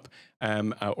open up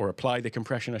or apply the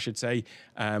compression, I should say,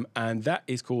 and that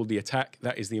is called the attack.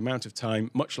 That is the amount of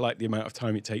time, much like the amount of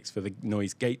time it takes for the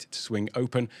noise gate to swing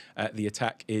open. The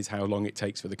attack is how long it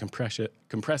takes for the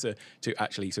compressor to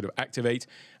actually sort of activate.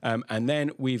 And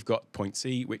then we've got point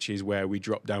C, which is where we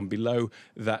drop down below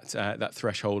that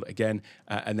threshold again.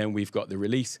 And then we've got the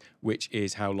release, which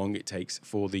is how long it takes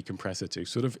for the compressor to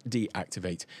sort of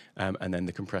deactivate. And then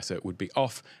the compressor would be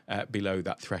off below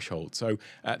that threshold. So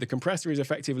the compressor is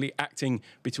effectively acting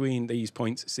between these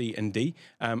points C and D.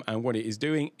 And what it is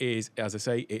doing is, as I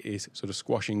say, it is sort of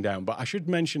squashing down. But I should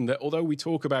mention that although we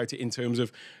talk about it in terms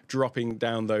of dropping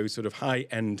down those sort of high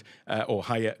end or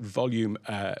higher volume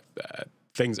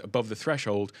things above the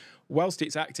threshold, whilst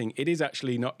it's acting, it is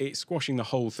actually not, it's squashing the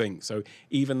whole thing. So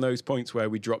even those points where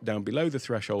we drop down below the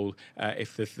threshold,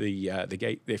 if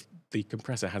the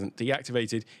compressor hasn't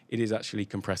deactivated, it is actually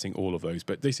compressing all of those.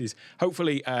 But this is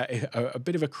hopefully a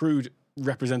bit of a crude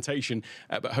representation,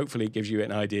 but hopefully it gives you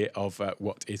an idea of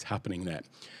what is happening there.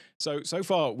 So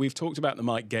far, we've talked about the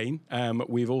mic gain.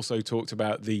 We've also talked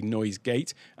about the noise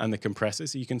gate and the compressor.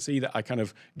 So you can see that I kind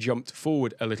of jumped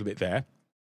forward a little bit there.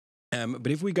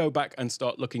 But if we go back and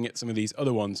start looking at some of these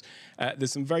other ones,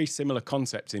 there's some very similar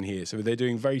concepts in here. So they're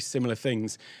doing very similar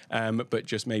things, but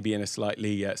just maybe in a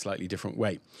slightly different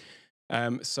way.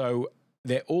 So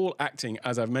they're all acting,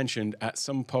 as I've mentioned, at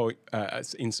some point,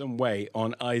 in some way,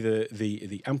 on either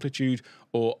the amplitude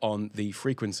or on the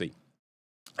frequency.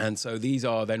 And so these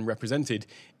are then represented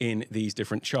in these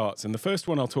different charts. And the first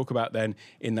one I'll talk about then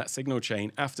in that signal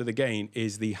chain after the gain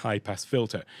is the high pass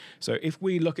filter. So if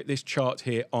we look at this chart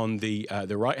here on the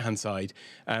right-hand side,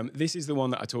 this is the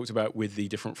one that I talked about with the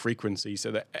different frequencies.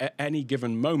 So that at any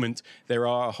given moment, there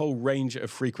are a whole range of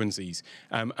frequencies.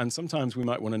 And sometimes we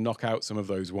might want to knock out some of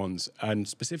those ones. And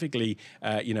specifically,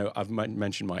 I've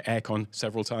mentioned my aircon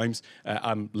several times.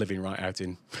 I'm living right out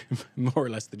in more or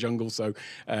less the jungle. So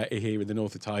here in the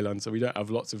north of Thailand, so we don't have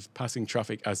lots of passing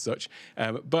traffic as such.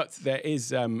 But there is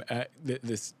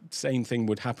the same thing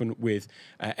would happen with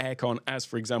aircon, as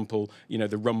for example,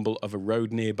 the rumble of a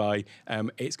road nearby.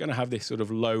 It's going to have this sort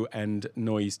of low end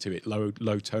noise to it,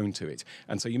 low tone to it,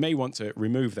 and so you may want to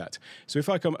remove that. So if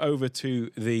I come over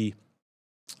to the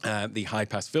high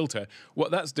pass filter, what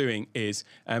that's doing is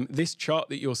this chart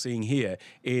that you're seeing here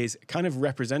is kind of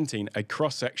representing a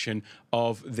cross section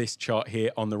of this chart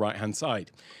here on the right hand side.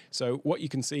 So what you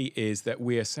can see is that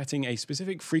we are setting a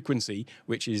specific frequency,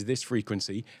 which is this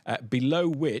frequency, below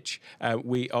which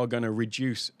we are going to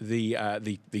reduce the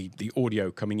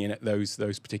audio coming in at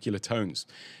those particular tones.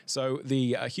 So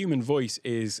the human voice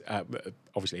is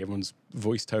obviously everyone's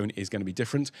voice tone is going to be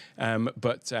different,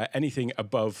 but anything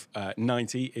above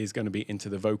 90 is going to be into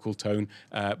the vocal tone.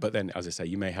 But then, as I say,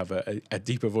 you may have a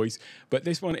deeper voice. But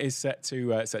this one is set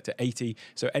to 80.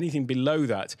 So anything below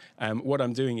that, what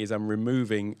I'm doing is I'm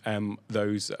removing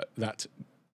those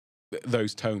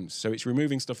tones. So it's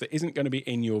removing stuff that isn't going to be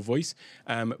in your voice,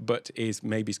 but is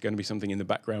maybe going to be something in the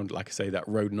background, like I say, that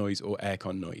road noise or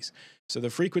aircon noise. So the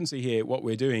frequency here, what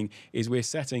we're doing is we're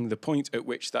setting the point at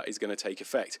which that is going to take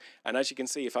effect. And as you can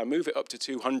see, if I move it up to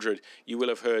 200, you will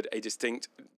have heard a distinct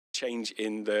change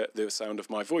in the sound of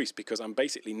my voice, because I'm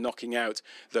basically knocking out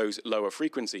those lower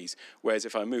frequencies. Whereas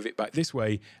if I move it back this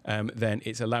way, then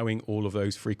it's allowing all of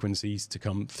those frequencies to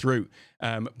come through.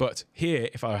 But here,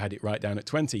 if I had it right down at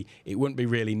 20, it wouldn't be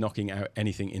really knocking out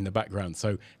anything in the background.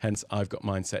 So hence I've got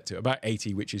mine set to about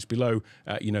 80, which is below,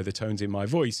 the tones in my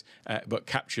voice, but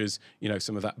captures,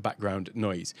 some of that background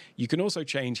noise. You can also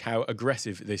change how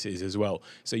aggressive this is as well.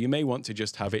 So you may want to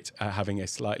just have it having a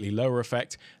slightly lower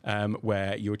effect,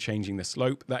 where you're changing the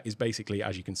slope. That is basically,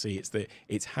 as you can see,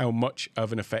 it's how much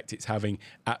of an effect it's having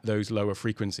at those lower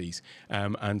frequencies.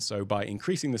 And so by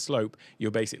increasing the slope,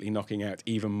 you're basically knocking out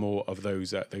even more of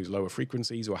those lower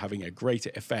frequencies, or having a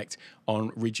greater effect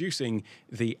on reducing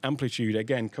the amplitude.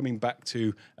 Again, coming back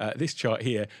to this chart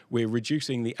here, we're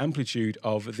reducing the amplitude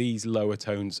of these lower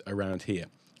tones around here.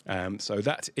 So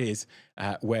that is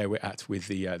where we're at with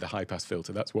the high pass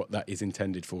filter. That's what that is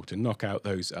intended for, to knock out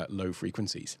those low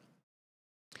frequencies.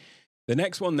 The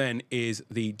next one then is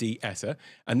the de-esser,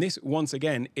 and this once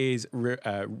again is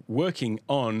working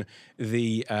on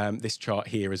the this chart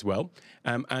here as well.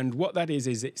 And what that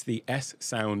is it's the S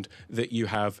sound that you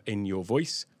have in your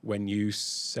voice when you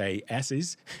say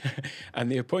S's.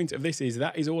 And the point of this is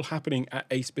that is all happening at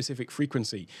a specific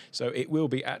frequency. So it will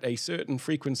be at a certain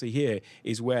frequency here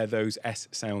is where those S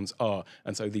sounds are.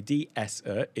 And so the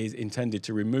de-esser is intended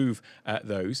to remove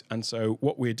those. And so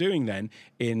what we're doing then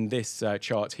in this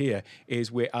chart here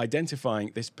is we're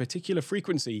identifying this particular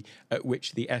frequency at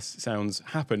which the S sounds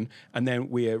happen, and then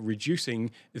we're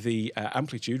reducing the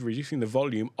amplitude, reducing the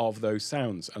volume of those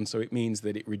sounds. And so it means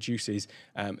that it reduces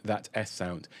that S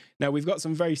sound. Now, we've got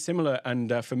some very similar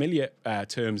and familiar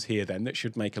terms here then that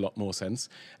should make a lot more sense.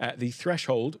 The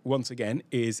threshold, once again,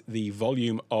 is the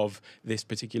volume of this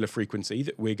particular frequency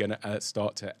that we're going to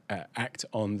start to act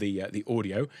on the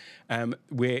audio.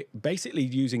 We're basically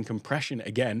using compression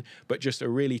again, but just a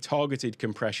really targeted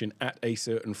compression at a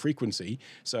certain frequency.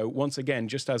 So once again,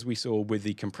 just as we saw with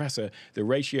the compressor, the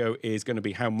ratio is going to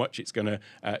be how much it's going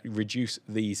to reduce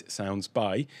these sounds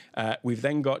by. We've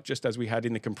then got, just as we had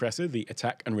in the compressor, the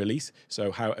attack and release.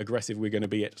 So how aggressive we're going to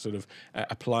be at sort of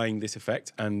applying this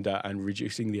effect and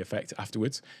reducing the effect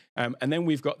afterwards. And then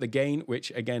we've got the gain,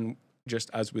 which again, just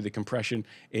as with the compression,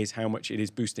 is how much it is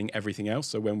boosting everything else.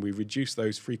 So when we reduce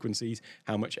those frequencies,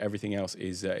 how much everything else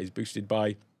is boosted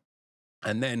by.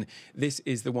 And then this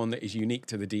is the one that is unique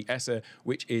to the de-esser,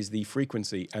 which is the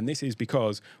frequency. And this is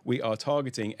because we are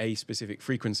targeting a specific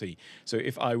frequency. So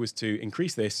if I was to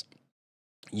increase this,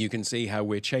 you can see how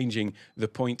we're changing the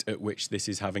point at which this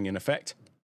is having an effect.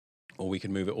 Or we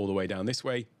can move it all the way down this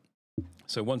way.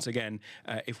 So once again,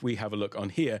 if we have a look on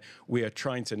here, we are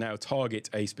trying to now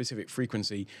target a specific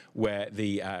frequency where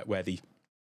the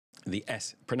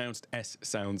S, pronounced S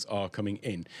sounds are coming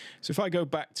in. So if I go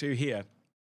back to here,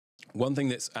 one thing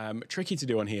that's tricky to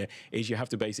do on here is you have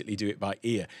to basically do it by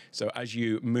ear. So as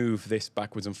you move this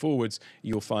backwards and forwards,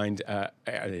 you'll find,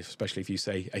 especially if you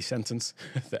say a sentence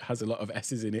that has a lot of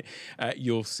S's in it,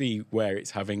 you'll see where it's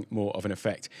having more of an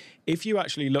effect. If you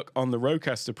actually look on the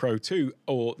Rodecaster Pro 2,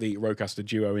 or the Rodecaster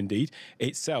DUO indeed,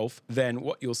 itself, then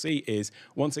what you'll see is,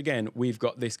 once again, we've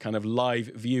got this kind of live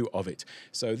view of it.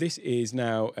 So this is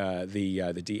now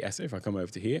the de-esser. If I come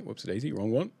over to here, whoops daisy,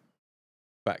 wrong one.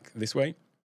 Back this way.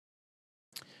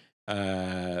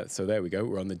 So there we go,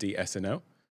 we're on the de-esser now.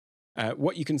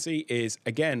 What you can see is,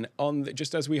 again,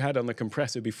 just as we had on the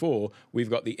compressor before, we've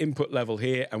got the input level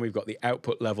here and we've got the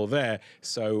output level there.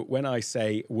 So when I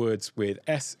say words with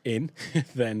S in,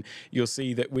 then you'll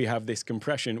see that we have this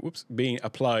compression being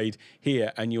applied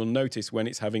here, and you'll notice when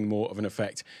it's having more of an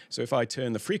effect. So if I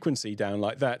turn the frequency down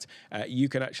like that, you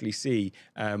can actually see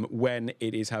when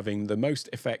it is having the most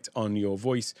effect on your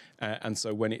voice, and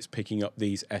so when it's picking up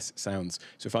these S sounds.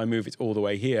 So if I move it all the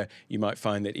way here, you might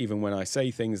find that even when I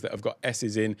say things that have got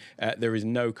S's in, there is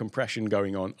no compression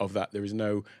going on of that. There is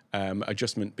no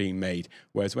adjustment being made.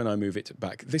 Whereas when I move it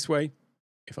back this way,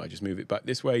 if I just move it back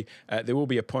this way, there will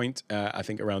be a point, I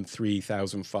think around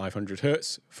 3,500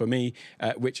 hertz for me,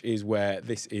 which is where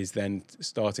this is then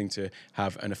starting to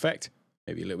have an effect.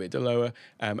 Maybe a little bit lower,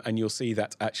 and you'll see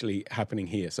that actually happening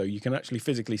here. So you can actually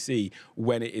physically see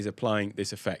when it is applying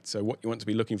this effect. So what you want to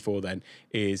be looking for then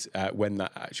is when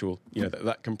that actual,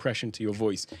 that compression to your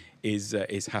voice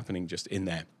is happening just in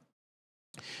there.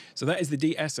 So that is the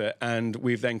de-esser, and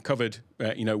we've then covered,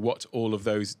 what all of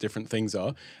those different things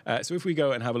are. So if we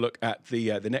go and have a look at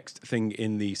the next thing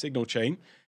in the signal chain,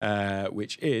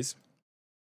 which is,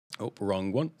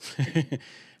 wrong one.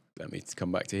 Let me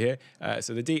come back to here.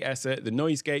 So the de-esser, the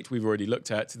noise gate we've already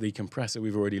looked at, the compressor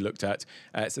we've already looked at.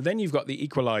 So then you've got the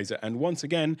equalizer. And once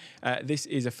again, this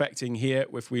is affecting here.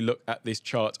 If we look at this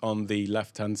chart on the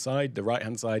left-hand side, the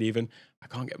right-hand side even, I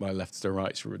can't get my lefts to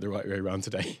rights the right way around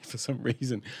today for some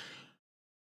reason.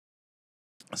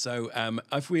 So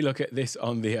if we look at this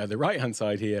on the right-hand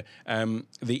side here,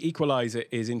 the equalizer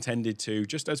is intended to,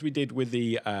 just as we did with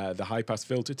the high-pass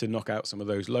filter, to knock out some of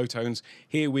those low tones.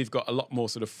 Here we've got a lot more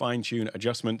sort of fine-tune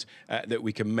adjustment that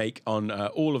we can make on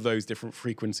all of those different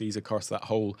frequencies across that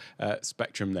whole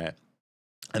spectrum there.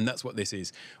 And that's what this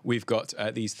is. We've got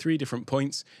these three different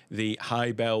points: the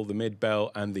high bell, the mid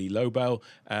bell, and the low bell.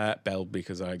 Bell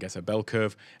because I guess a bell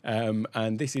curve.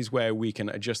 And this is where we can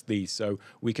adjust these. So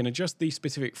we can adjust the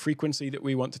specific frequency that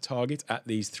we want to target at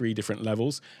these three different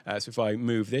levels. So if I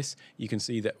move this, you can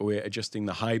see that we're adjusting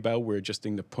the high bell. We're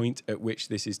adjusting the point at which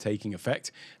this is taking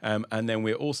effect. And then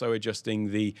we're also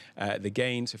adjusting the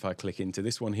gain. So if I click into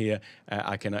this one here,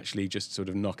 I can actually just sort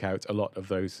of knock out a lot of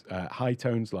those high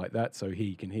tones like that. So here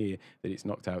you can hear that it's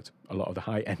knocked out a lot of the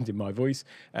high end in my voice,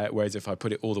 whereas if I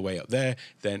put it all the way up there,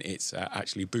 then it's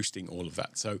actually boosting all of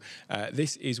that. So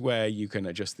this is where you can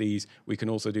adjust these. We can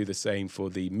also do the same for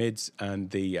the mids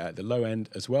and the low end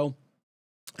as well.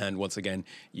 And once again,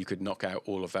 you could knock out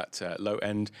all of that low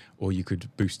end, or you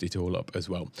could boost it all up as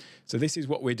well. So this is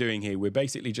what we're doing here. We're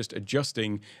basically just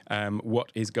adjusting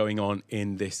what is going on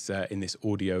in this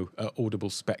audio audible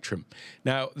spectrum.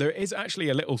 Now, there is actually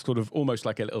a little sort of almost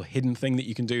like a little hidden thing that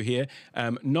you can do here.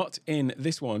 Not in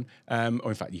this one, or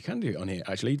in fact, you can do it on here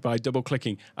actually by double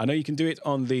clicking. I know you can do it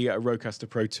on the Rodecaster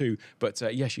Pro 2, but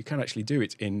yes, you can actually do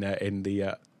it in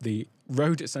the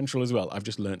Rode Central as well. I've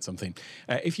just learned something.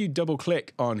 If you double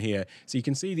click on here, so you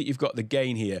can see that you've got the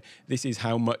gain here. This is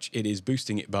how much it is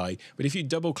boosting it by. But if you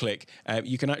double click,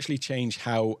 you can actually change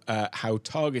how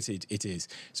targeted it is.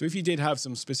 So if you did have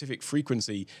some specific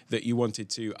frequency that you wanted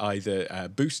to either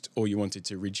boost or you wanted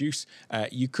to reduce,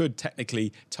 you could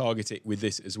technically target it with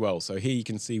this as well. So here you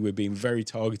can see we're being very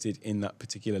targeted in that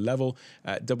particular level.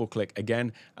 Double click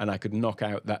again, and I could knock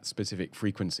out that specific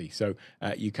frequency. So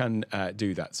you can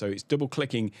do that. So it's double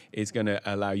clicking is going to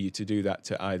allow you to do that,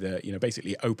 to either,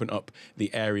 basically open up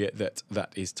the area that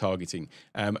is targeting.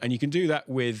 And you can do that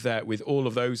with all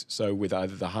of those. So with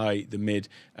either the high, the mid,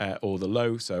 or the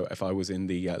low. So if I was in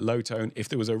the low tone, if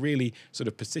there was a really sort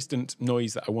of persistent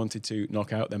noise that I wanted to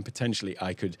knock out, then potentially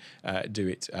I could do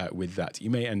it with that. You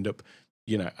may end up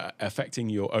affecting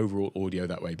your overall audio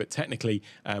that way. But technically,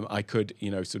 I could,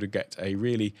 sort of get a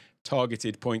really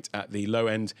targeted point at the low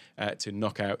end to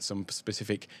knock out some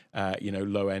specific,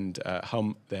 low end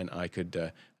hum. Then I could,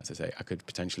 as I say, I could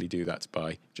potentially do that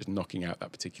by just knocking out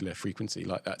that particular frequency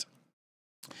like that.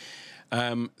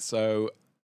 So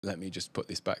let me just put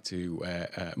this back to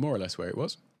more or less where it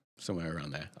was. Somewhere around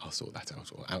there. I'll sort that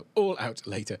all out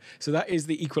later. So that is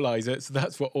the equalizer. So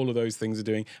that's what all of those things are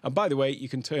doing. And by the way, you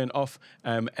can turn off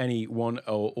any one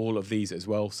or all of these as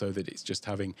well, so that it's just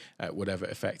having whatever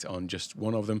effect on just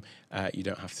one of them. You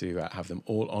don't have to have them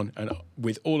all on. And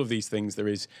with all of these things, there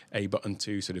is a button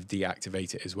to sort of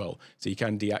deactivate it as well. So you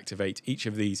can deactivate each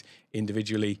of these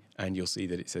individually, and you'll see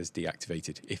that it says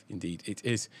deactivated, if indeed it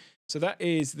is. So that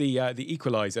is the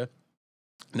equalizer.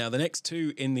 Now, the next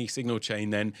two in the signal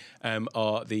chain then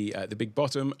are the big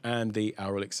bottom and the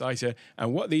aural exciter.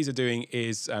 And what these are doing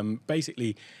is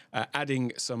basically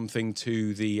adding something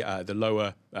to the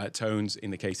lower tones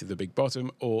in the case of the big bottom,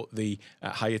 or the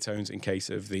higher tones in case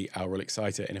of the aural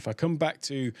exciter. And if I come back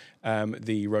to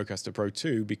the Rodecaster Pro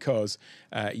 2, because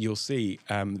you'll see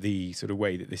the sort of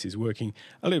way that this is working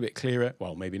a little bit clearer.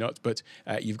 Well, maybe not, but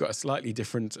you've got a slightly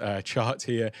different chart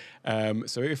here.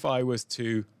 So if I was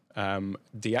to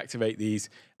deactivate these,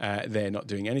 they're not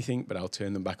doing anything, but I'll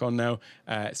turn them back on now.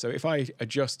 So if I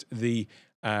adjust the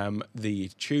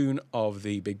tune of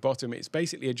the big bottom, it's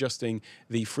basically adjusting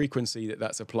the frequency that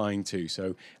that's applying to.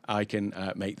 So I can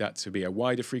make that to be a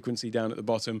wider frequency down at the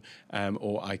bottom,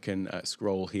 or I can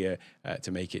scroll here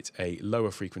to make it a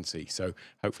lower frequency. So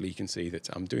hopefully you can see that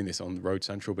I'm doing this on Rode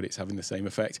Central, but it's having the same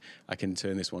effect. I can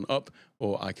turn this one up,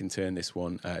 or I can turn this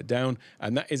one down,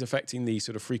 and that is affecting the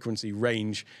sort of frequency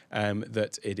range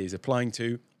that it is applying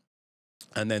to.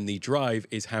 And then the drive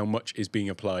is how much is being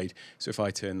applied. So if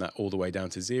I turn that all the way down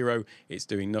to 0, it's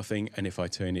doing nothing. And if I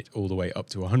turn it all the way up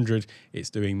to 100, it's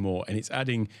doing more. And it's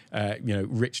adding,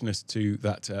 richness to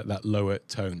that lower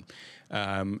tone.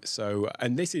 And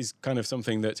this is kind of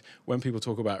something that when people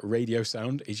talk about radio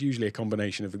sound, is usually a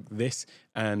combination of this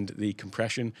and the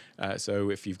compression.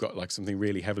 So if you've got like something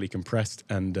really heavily compressed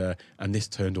and this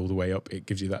turned all the way up, it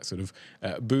gives you that sort of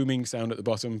booming sound at the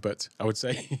bottom. But I would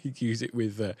say use it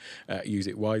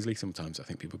wisely. Sometimes I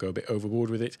think people go a bit overboard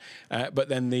with it. But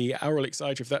then the aural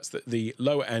exciter, if that's the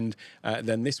lower end,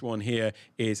 then this one here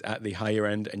is at the higher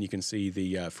end, and you can see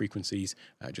the frequencies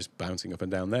just bouncing up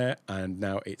and down there. And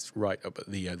now it's right right up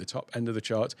at the top end of the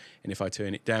chart, and if I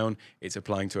turn it down, it's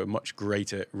applying to a much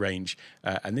greater range.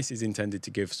 And this is intended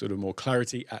to give sort of more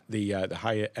clarity at the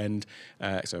higher end,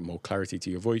 so more clarity to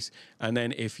your voice. And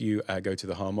then if you go to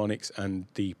the harmonics and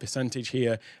the percentage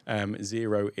here,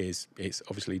 0 is it's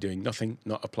obviously doing nothing,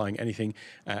 not applying anything.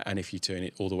 And if you turn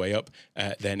it all the way up,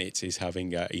 then it is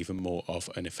having even more of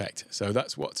an effect. So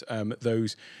that's what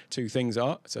those two things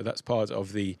are. So that's part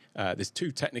of the, there's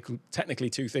technically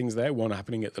two things there, one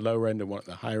happening at the lower end and one at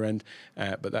the higher end,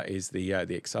 but that is the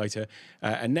exciter.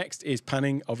 And next is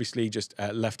panning, obviously just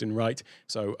left and right.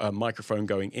 So a microphone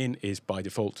going in is by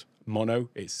default mono.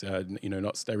 It's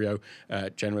not stereo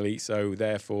generally, so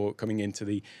therefore coming into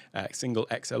the single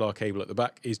XLR cable at the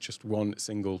back is just one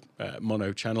single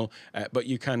mono channel, but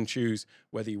you can choose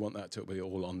whether you want that to be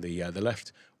all on the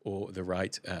left or the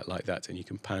right like that, and you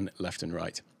can pan left and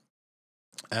right.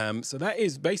 So that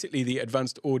is basically the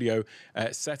advanced audio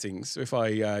settings. So if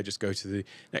I just go to the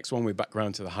next one, we're back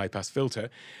around to the high pass filter.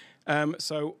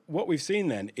 So what we've seen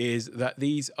then is that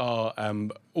these are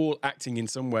all acting in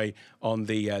some way on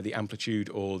the amplitude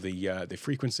or the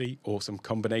frequency, or some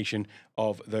combination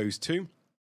of those two.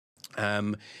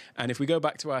 And if we go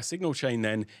back to our signal chain,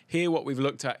 then here what we've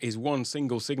looked at is one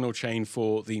single signal chain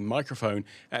for the microphone.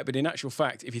 But in actual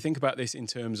fact, if you think about this in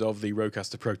terms of the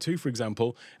Rodecaster Pro 2, for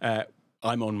example,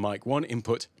 I'm on mic 1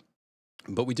 input.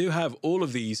 But we do have all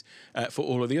of these for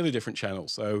all of the other different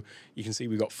channels. So you can see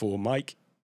we've got 4 mic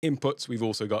inputs. We've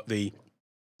also got the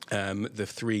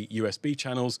 3 USB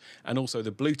channels and also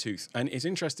the Bluetooth. And it's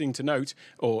interesting to note,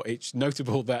 or it's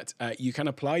notable, that you can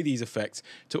apply these effects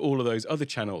to all of those other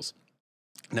channels.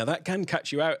 Now that can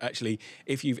catch you out actually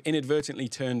if you've inadvertently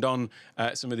turned on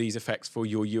some of these effects for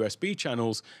your USB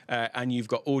channels and you've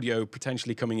got audio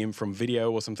potentially coming in from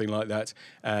video or something like that,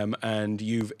 and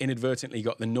you've inadvertently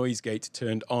got the noise gate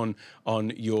turned on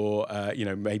your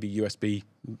maybe USB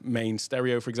main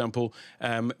stereo, for example,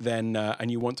 then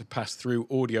and you want to pass through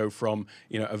audio from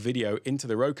a video into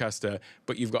the Rodecaster,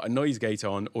 but you've got a noise gate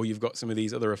on, or you've got some of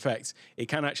these other effects, it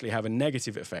can actually have a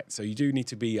negative effect. So you do need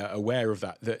to be aware of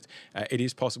that it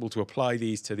is possible to apply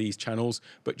these to these channels,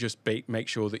 but just make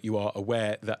sure that you are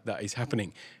aware that that is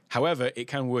happening. However, it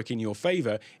can work in your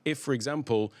favor if, for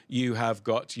example, you have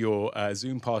got your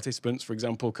Zoom participants, for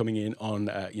example, coming in on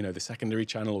the secondary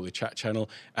channel or the chat channel,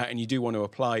 and you do want to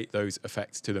apply those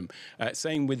effects to them.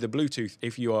 Same with the Bluetooth.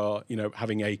 If you are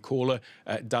having a caller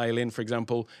dial in, for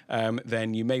example,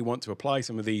 then you may want to apply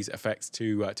some of these effects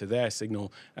to their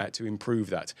signal to improve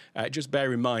that. Just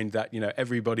bear in mind that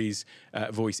everybody's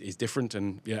voice is different,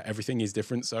 and everything is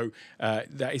different. So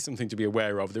that is something to be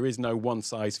aware of. There is no one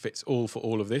size fits all for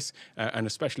all of this. And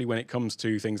especially when it comes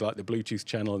to things like the Bluetooth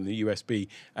channel and the USB,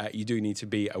 you do need to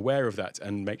be aware of that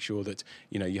and make sure that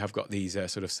you have got these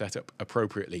sort of set up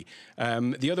appropriately.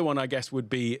 The other one, I guess, would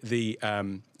be the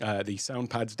sound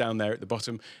pads down there at the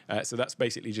bottom. So that's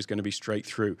basically just going to be straight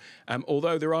through.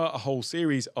 Although there are a whole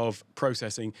series of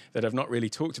processing that I've not really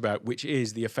talked about, which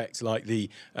is the effects like the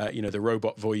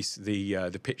robot voice,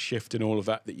 the pitch shift, and all of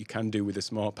that you can do with the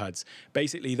smart pads.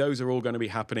 Basically, those are all going to be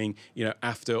happening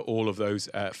after all of those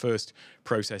first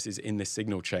processes in this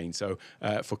signal chain. So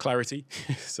for clarity,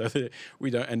 so that we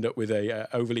don't end up with a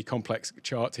overly complex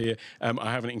chart here,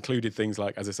 I haven't included things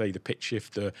like, as I say, the pitch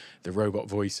shift, the robot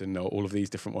voice, and all of these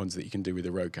different ones that you can do with the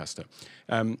Rodecaster.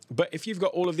 But if you've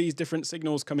got all of these different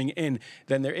signals coming in,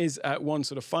 then there is one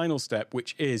sort of final step,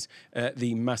 which is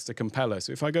the master compeller.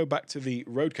 So if I go back to the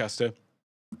Rodecaster,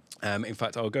 in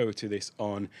fact, I'll go to this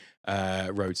on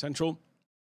Rode Central.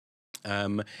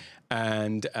 And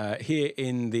here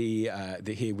in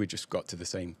here we just got to the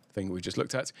same thing we just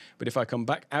looked at. But if I come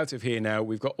back out of here now,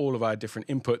 we've got all of our different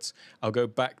inputs. I'll go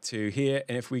back to here,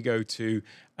 and if we go to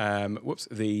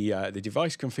the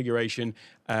device configuration,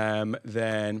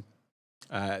 then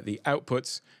the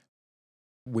outputs.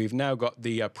 We've now got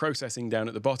the processing down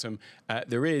at the bottom.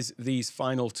 There is these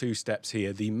final 2 steps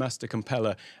here, the master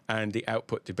compeller and the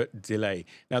output delay.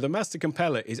 Now, the master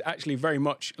compeller is actually very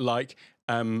much like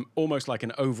almost like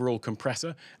an overall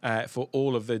compressor for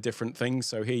all of the different things.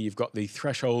 So here you've got the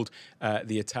threshold,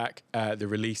 the attack, the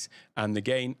release, and the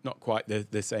gain. Not quite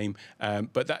the same,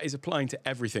 but that is applying to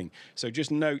everything. So just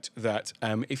note that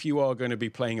if you are going to be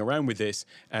playing around with this,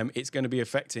 it's going to be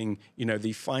affecting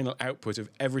the final output of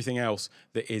everything else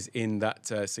that is in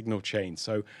that signal chain.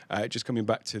 So just coming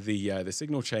back to the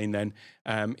signal chain, then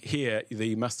here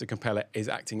the master compeller is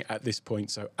acting at this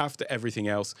point. So after everything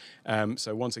else.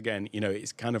 So once again,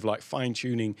 it's kind of like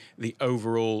fine-tuning the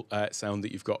overall sound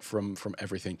that you've got from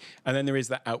everything. And then there is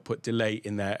that output delay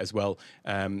in there as well.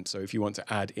 So if you want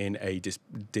to add in a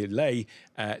delay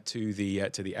to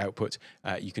the output,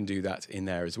 you can do that in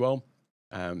there as well.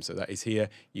 So that is here.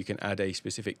 You can add a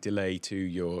specific delay to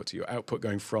your output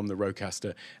going from the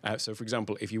Rodecaster. So for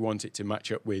example, if you want it to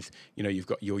match up with,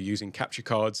 you're using capture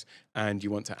cards and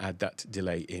you want to add that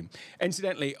delay in.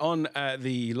 Incidentally, on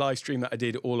the live stream that I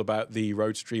did all about the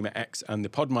Rode Streamer X and the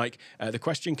PodMic, the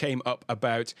question came up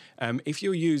about if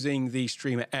you're using the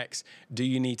Streamer X, do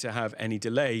you need to have any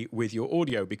delay with your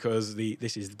audio? Because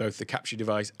this is both the capture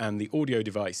device and the audio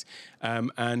device.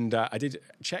 And I did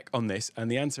check on this, and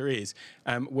the answer is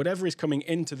whatever is coming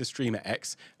into the Streamer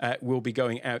X will be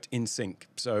going out in sync.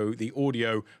 So the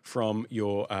audio from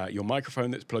your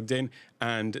microphone that's plugged in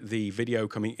and the video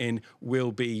coming in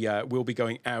will be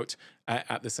going out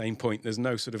at the same point. There's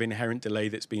no sort of inherent delay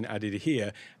that's been added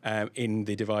here in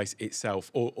the device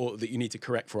itself, or that you need to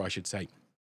correct for, I should say.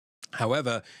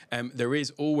 However, there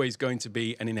is always going to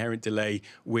be an inherent delay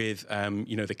with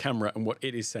the camera and what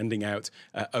it is sending out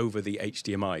over the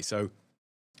HDMI. So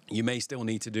you may still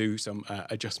need to do some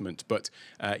adjustment, but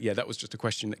yeah, that was just a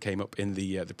question that came up in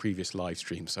the previous live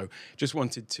stream. So just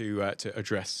wanted to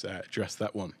address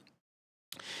that one.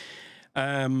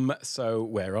 So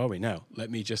where are we now? Let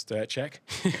me just check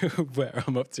where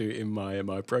I'm up to in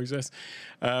my process.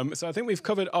 So I think we've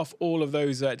covered off all of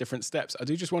those different steps. I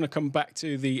do just want to come back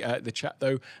to the chat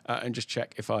though, and just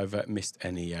check if I've missed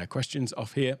any questions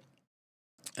off here.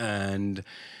 And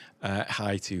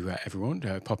hi to everyone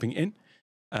popping in.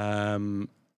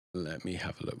 Let me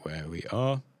have a look where we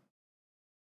are.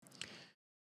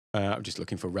 I'm just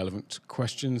looking for relevant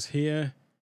questions here.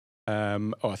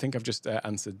 I think I've just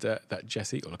answered that,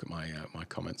 Jesse. Oh, look at my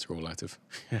comments are all out of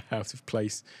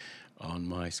place on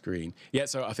my screen. Yeah,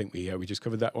 so I think we just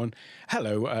covered that one.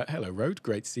 Hello, Rode.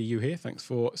 Great to see you here. Thanks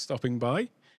for stopping by.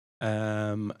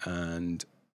 And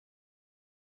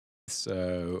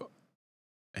so,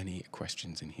 any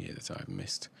questions in here that I've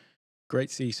missed? Great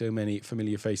to see so many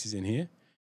familiar faces in here.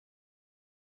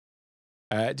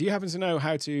 Do you happen to know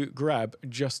how to grab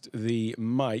just the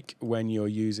mic when you're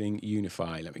using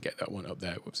Unify? Let me get that one up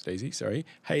there. Whoops, Daisy, sorry.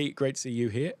 Hey, great to see you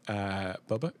here.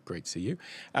 Bubba, great to see you.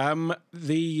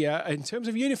 In terms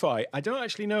of Unify, I don't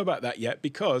actually know about that yet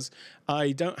because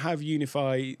I don't have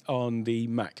Unify on the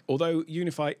Mac, although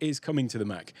Unify is coming to the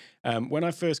Mac. When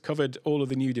I first covered all of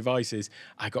the new devices,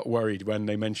 I got worried when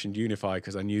they mentioned Unify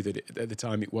because I knew that at the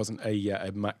time it wasn't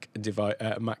a Mac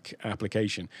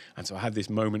application. And so I had this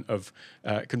moment of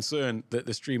concern that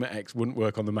the Streamer X wouldn't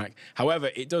work on the Mac.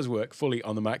 However, it does work fully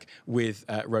on the Mac with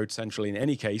Rode Central in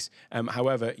any case.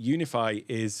 However, Unify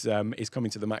is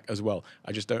coming to the Mac as well.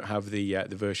 I just don't have the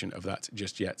version of that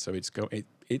just yet, so it's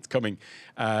coming.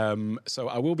 So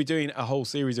I will be doing a whole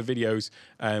series of videos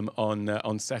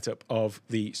on setup of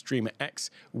the Streamer X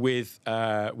with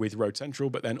Rode Central,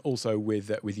 but then also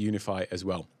with Unify as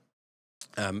well.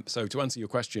 So to answer your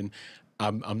question,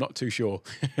 I'm not too sure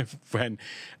when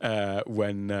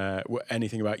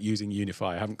anything about using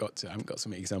Unify. I haven't got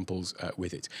some examples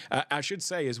with it. I should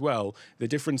say as well the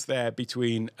difference there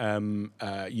between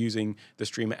using the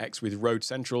Streamer X with Rode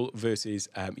Central versus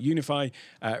Unify.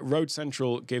 Rode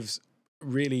Central gives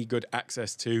really good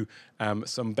access to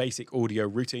some basic audio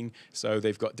routing. So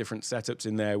they've got different setups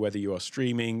in there, whether you are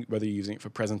streaming, whether you're using it for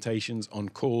presentations, on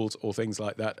calls, or things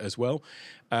like that as well.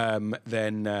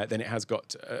 Then it has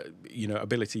got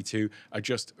ability to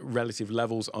adjust relative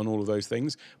levels on all of those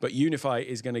things. But Unify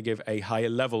is going to give a higher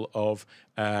level of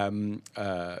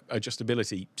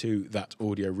adjustability to that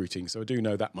audio routing. So I do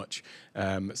know that much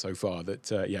so far.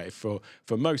 That for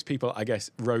most people, I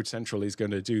guess Rode Central is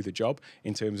going to do the job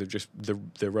in terms of just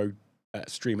the Rode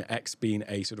Streamer X being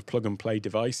a sort of plug and play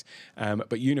device,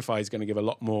 but Unify is going to give a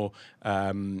lot more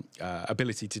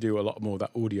ability to do a lot more of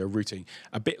that audio routing,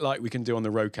 a bit like we can do on the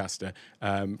Rodecaster,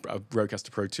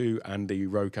 Rodecaster Pro 2 and the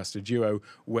Rodecaster DUO,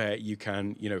 where you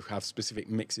can have specific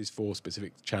mixes for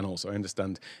specific channels. So I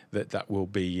understand that will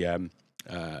be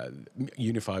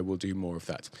Unify will do more of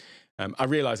that. I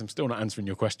realise I'm still not answering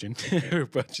your question,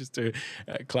 but just to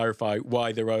clarify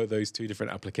why there are those two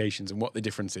different applications and what the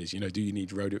difference is. Do you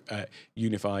need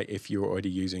Unify if you're already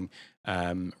using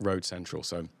Rode Central?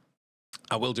 So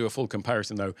I will do a full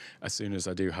comparison, though, as soon as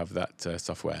I do have that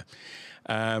software.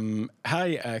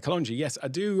 Hi, Kalonji. Yes, I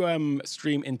do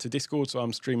stream into Discord, so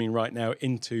I'm streaming right now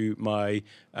into my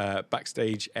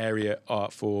backstage area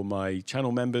for my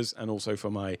channel members and also for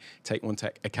my Take One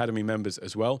Tech Academy members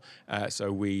as well.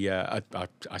 So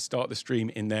I start the stream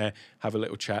in there, have a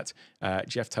little chat.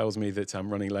 Jeff tells me that I'm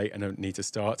running late and I don't need to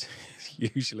start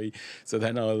usually. So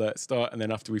then I'll start, and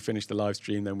then after we finish the live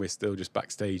stream, then we're still just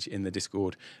backstage in the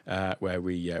Discord where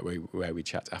we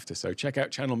chat after. So check out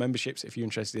channel memberships if you're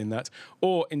interested in that,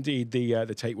 or indeed the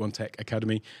Take One Tech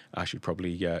Academy. I should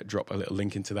probably drop a little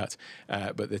link into that.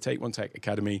 But the Take One Tech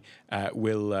Academy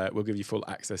will give you full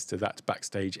access to that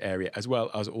backstage area, as well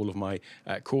as all of my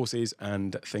courses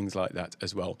and things like that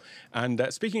as well. And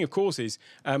speaking of courses,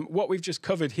 what we've just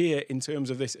covered here in terms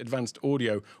of this advanced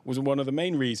audio was one of the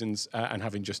main reasons, and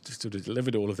having just sort of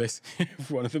delivered all of this,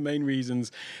 one of the main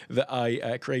reasons that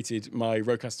I created my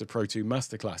Rodecaster Pro 2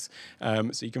 Masterclass.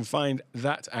 So you can find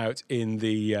that out in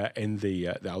the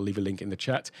I'll leave a link in the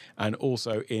chat, and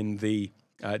also in the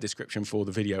description for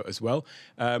the video as well.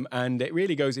 And it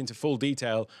really goes into full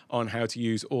detail on how to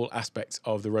use all aspects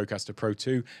of the Rodecaster Pro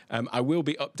 2. I will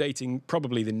be updating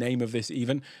probably the name of this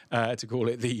even to call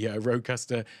it the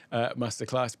Rodecaster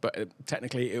Masterclass, but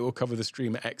technically it will cover the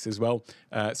Streamer X as well.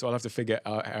 So I'll have to figure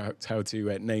out how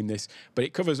to name this. But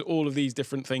it covers all of these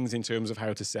different things in terms of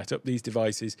how to set up these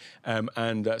devices,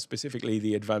 and specifically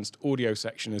the advanced audio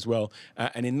section as well.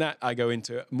 And in that, I go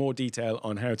into more detail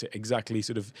on how to exactly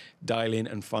sort of dial in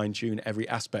and fine-tune every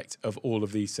aspect of all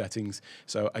of these settings.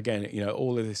 So again,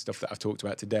 all of this stuff that I've talked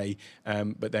about today,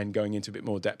 but then going into a bit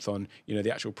more depth on,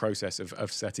 the actual process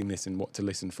of setting this and what to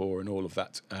listen for and all of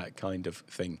that kind of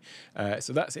thing.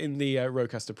 So that's in the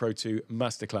Rodecaster Pro 2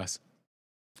 Masterclass.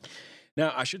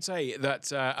 Now, I should say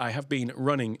that I have been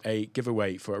running a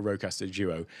giveaway for a Rodecaster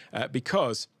Duo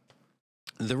because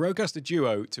the Rodecaster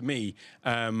Duo, to me,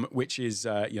 which is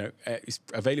is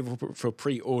available for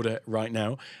pre-order right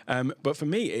now, but for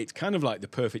me, it's kind of like the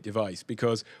perfect device,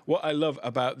 because what I love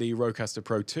about the Rodecaster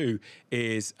Pro 2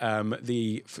 is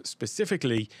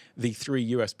specifically the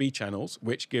 3 USB channels,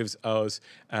 which gives us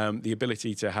the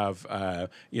ability to have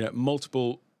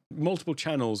multiple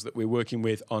channels that we're working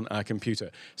with on our computer.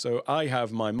 So I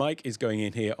have my mic is going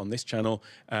in here on this channel.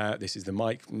 This is the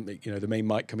mic, the main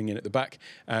mic coming in at the back.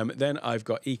 Then I've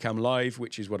got Ecamm Live,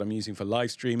 which is what I'm using for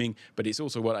live streaming, but it's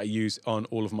also what I use on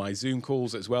all of my Zoom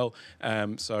calls as well.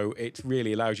 So it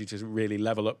really allows you to really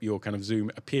level up your kind of Zoom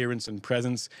appearance and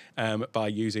presence by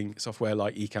using software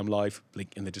like Ecamm Live.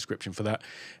 Link in the description for that.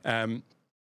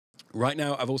 Right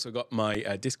now, I've also got my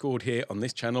Discord here on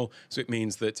this channel, so it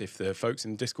means that if the folks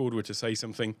in Discord were to say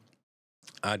something,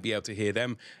 I'd be able to hear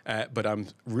them, but I'm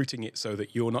routing it so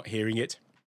that you're not hearing it.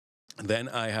 Then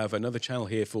I have another channel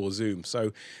here for Zoom.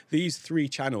 So these 3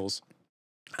 channels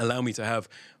allow me to have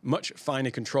much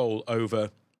finer control over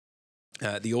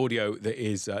the audio that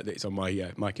is on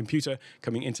my computer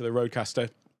coming into the Rodecaster.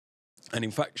 And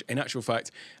in actual fact,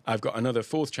 I've got another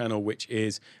 4th channel, which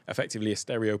is effectively a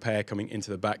stereo pair coming into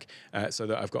the back, so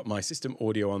that I've got my system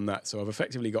audio on that. So I've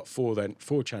effectively got 4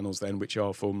 channels then, which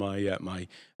are for my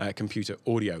computer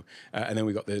audio, and then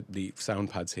we've got the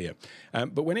sound pads here.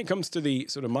 But when it comes to the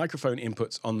sort of microphone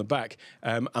inputs on the back,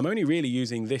 I'm only really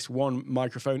using this one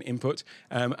microphone input,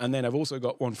 and then I've also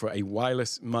got one for a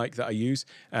wireless mic that I use.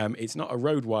 It's not a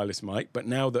Rode wireless mic, but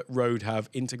now that Rode have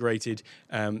integrated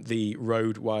the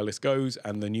Rode wireless Go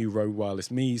and the new Rode Wireless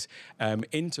Mi's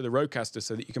into the Rodecaster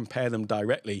so that you can pair them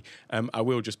directly, I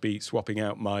will just be swapping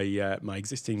out my my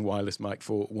existing wireless mic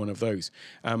for one of those.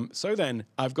 So then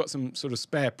I've got some sort of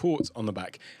spare ports on the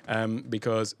back,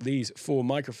 because these 4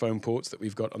 microphone ports that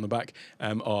we've got on the back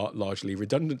are largely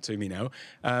redundant to me now.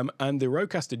 And the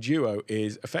Rodecaster Duo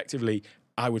is effectively,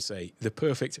 I would say, the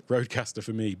perfect Rodecaster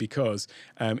for me, because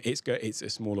it's a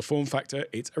smaller form factor.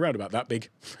 It's around about that big,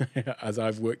 as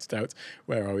I've worked it out.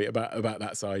 Where are we? About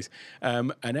that size.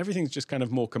 And everything's just kind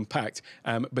of more compact,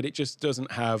 but it just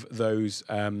doesn't have those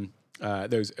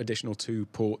additional 2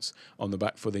 ports on the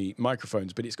back for the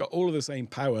microphones, but it's got all of the same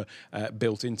power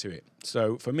built into it.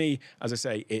 So for me, as I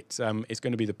say, it's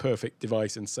going to be the perfect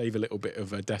device and save a little bit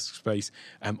of desk space,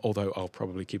 although I'll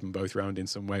probably keep them both round in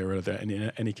some way or other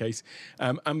in any case.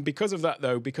 And because of that,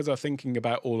 though, because I'm thinking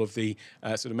about all of the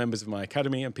sort of members of my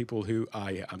academy and people who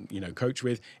I coach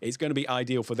with, it's going to be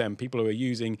ideal for them, people who are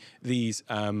using these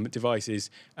devices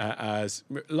as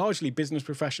largely business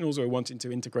professionals who are wanting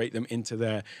to integrate them into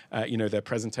their you know, their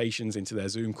presentations, into their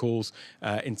Zoom calls,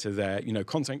 into their, you know,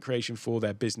 content creation for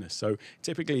their business. So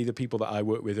typically the people that I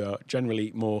work with are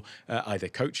generally more either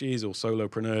coaches or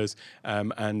solopreneurs,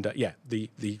 and yeah,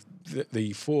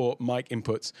 the 4 mic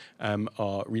inputs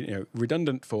are, you know,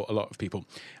 redundant for a lot of people.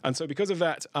 And so because of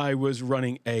that, I was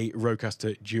running a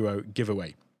Rodecaster DUO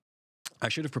giveaway. I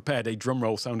should have prepared a drum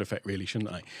roll sound effect, really,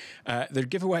 shouldn't I? The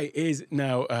giveaway is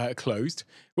now closed.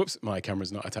 Whoops, my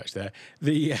camera's not attached there.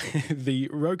 The the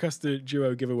Rodecaster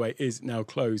DUO giveaway is now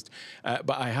closed,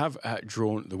 but I have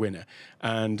drawn the winner.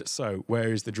 And so,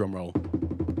 where is the drum roll?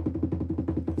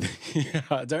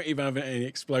 I don't even have any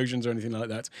explosions or anything like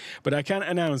that. But I can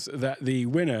announce that the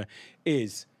winner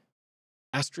is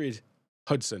Astrid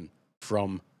Hudson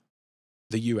from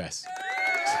the US.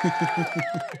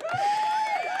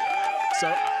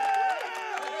 So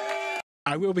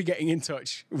I will be getting in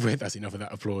touch with, that's enough of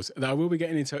that applause. I will be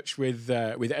getting in touch with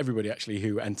everybody actually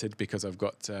who entered, because I've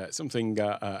got something,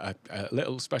 a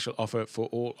little special offer for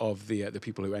all of the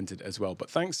people who entered as well.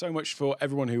 But thanks so much for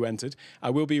everyone who entered.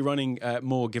 I will be running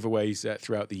more giveaways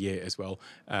throughout the year as well,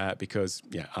 because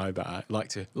yeah, I like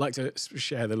to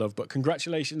share the love. But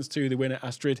congratulations to the winner,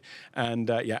 Astrid, and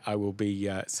yeah, I will be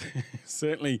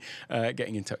certainly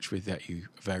getting in touch with you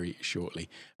very shortly.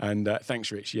 And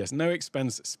thanks, Rich. Yes, no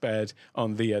expense spared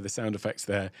on the sound effects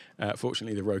there.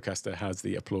 Fortunately, the Rodecaster has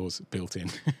the applause built in.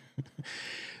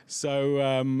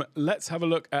 So let's have a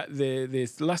look at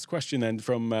this last question then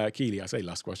from Keely. I say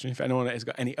last question. If anyone has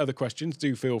got any other questions,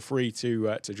 do feel free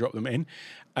to drop them in.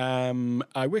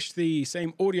 I wish the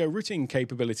same audio routing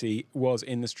capability was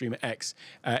in the Streamer X.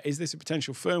 Is this a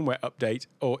potential firmware update,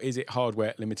 or is it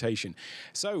hardware limitation?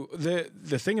 So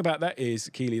the thing about that is,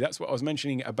 Keely, that's what I was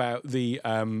mentioning about the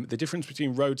difference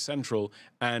between Rode Central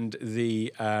and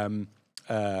the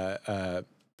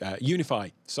Unify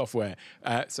software.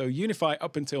 So Unify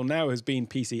up until now has been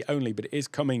PC only, but it is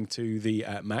coming to the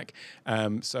Mac.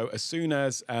 So as soon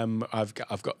as I've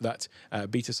got that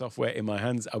beta software in my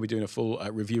hands, I'll be doing a full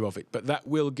review of it. But that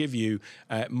will give you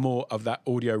more of that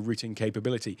audio routing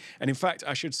capability. And in fact,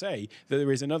 I should say that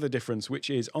there is another difference,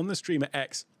 which is on the Streamer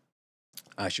X.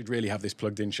 I should really have this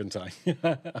plugged in, shouldn't I?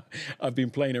 I've been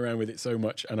playing around with it so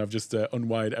much, and I've just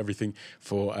unwired everything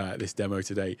for this demo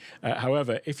today.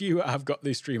 However, if you have got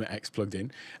the Streamer X plugged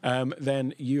in,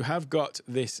 then you have got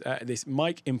this this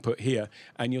mic input here,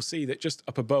 and you'll see that just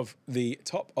up above the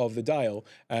top of the dial,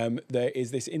 there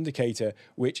is this indicator,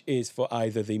 which is for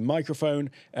either the microphone,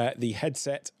 the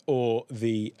headset, or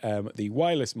the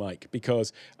wireless mic,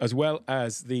 because as well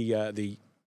as the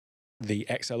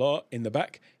XLR in the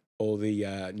back, or the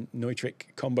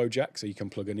Neutrik combo jack, so you can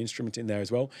plug an instrument in there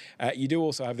as well. You do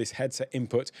also have this headset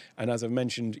input, and as I've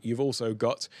mentioned, you've also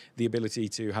got the ability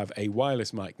to have a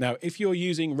wireless mic. Now, if you're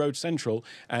using Rode Central,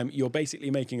 you're basically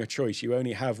making a choice. You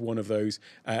only have one of those,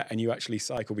 and you actually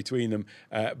cycle between them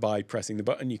by pressing the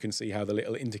button. You can see how the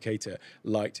little indicator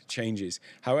light changes.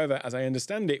 However, as I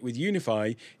understand it, with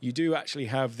Unify, you do actually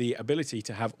have the ability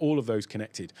to have all of those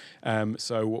connected.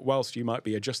 So whilst you might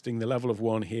be adjusting the level of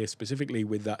one here specifically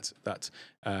with that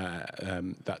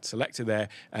selector there,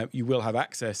 you will have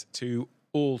access to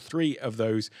all 3 of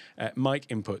those mic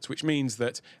inputs, which means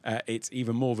that it's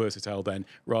even more versatile then,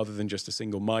 rather than just a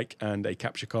single mic and a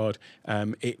capture card.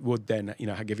 It would then, you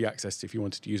know, give you access to, if you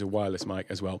wanted to use a wireless mic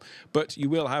as well. But you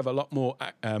will have a lot more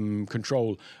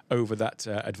control over that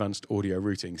advanced audio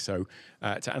routing. So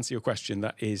to answer your question,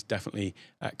 that is definitely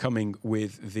coming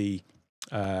with the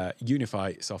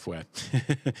Unify software.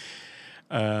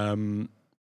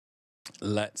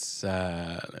 Let's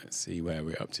see where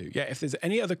we're up to. Yeah, if there's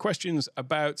any other questions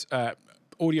about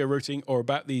audio routing or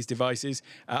about these devices,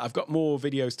 I've got more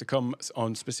videos to come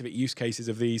on specific use cases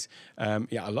of these.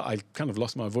 Yeah, I kind of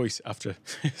lost my voice after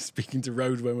speaking to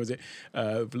Rode. When was it?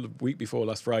 Week before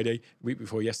last Friday, week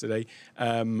before yesterday.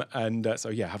 So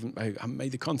yeah, I haven't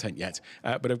made the content yet,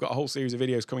 but I've got a whole series of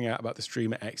videos coming out about the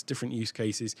Streamer X, different use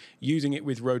cases, using it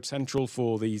with Rode Central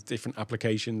for these different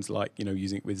applications, like, you know,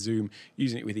 using it with Zoom,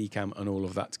 using it with Ecamm, and all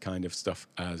of that kind of stuff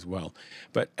as well.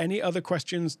 But any other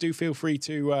questions, do feel free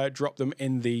to drop them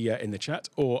in the chat,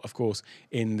 or of course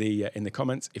in the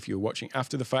comments if you're watching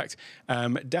after the fact.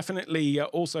 Definitely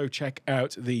also check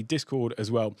out the Discord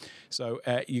as well. So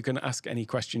you can ask any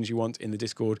questions you want in the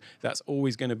Discord. That's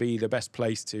always going to be the best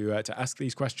place to ask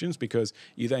these questions, because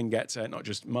you then get not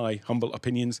just my humble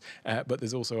opinions, but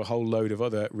there's also a whole load of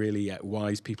other really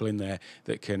wise people in there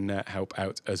that can help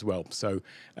out as well. So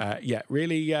yeah,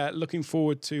 really looking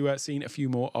forward to seeing a few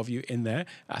more of you in there.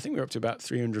 I think we're up to about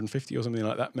 350 or something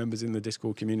like that members in the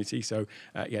Discord community. So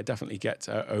yeah, definitely get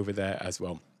over there as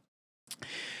well.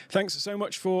 Thanks so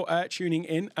much for tuning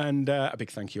in, and a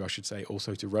big thank you, I should say,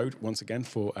 also to Rode once again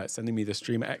for sending me the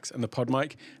Streamer X and the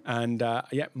PodMic, and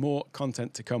yeah, more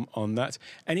content to come on that.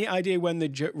 Any idea when the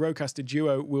Rodecaster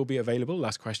DUO will be available?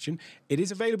 Last question. It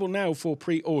is available now for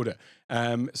pre-order.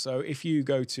 So if you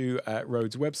go to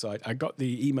Rode's website, I got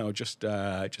the email just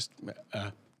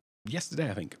yesterday,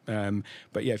 I think.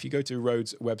 But yeah, if you go to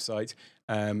Rode's website,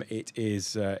 it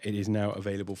is now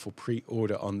available for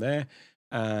pre-order on there.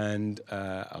 And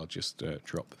I'll just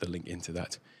drop the link into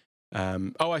that.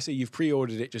 Oh, I see. You've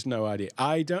pre-ordered it. Just no idea.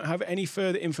 I don't have any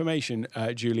further information,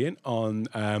 Julian, on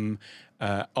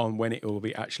when it will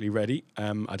be actually ready.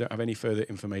 I don't have any further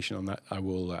information on that. I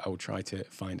will try to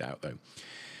find out though.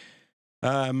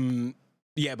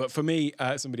 Yeah, but for me,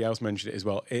 somebody else mentioned it as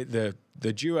well. The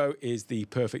Duo is the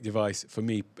perfect device for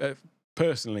me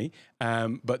personally.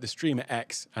 But the Streamer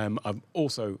X, I'm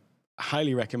also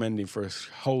highly recommending for a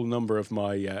whole number of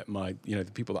my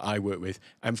the people that I work with.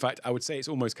 In fact, I would say it's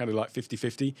almost kind of like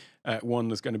 50-50. One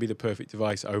that's going to be the perfect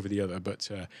device over the other. But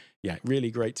yeah,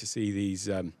 really great to see these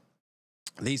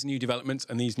new developments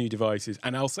and these new devices.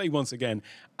 And I'll say once again,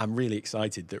 I'm really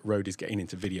excited that Rode is getting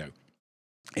into video.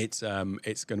 It's going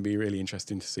to be really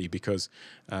interesting to see because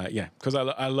I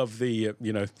love the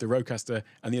the Rodecaster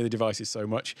and the other devices so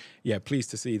much. Yeah,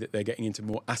 pleased to see that they're getting into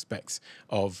more aspects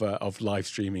of live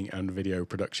streaming and video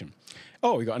production.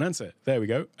 Oh, we got an answer. There we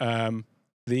go.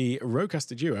 The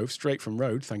Rodecaster DUO, straight from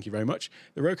Rode, thank you very much.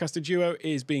 The Rodecaster DUO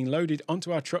is being loaded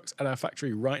onto our trucks at our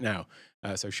factory right now,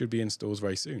 so should be in stores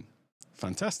very soon.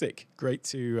 Fantastic, great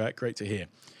to hear.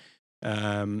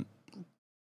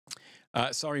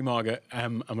 Sorry, Margaret.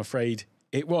 I'm afraid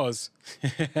it was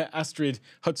Astrid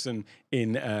Hudson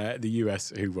in the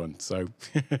US who won. So,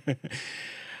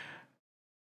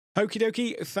 okie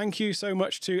dokie. Thank you so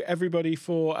much to everybody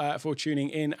for tuning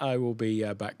in. I will be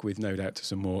back with no doubt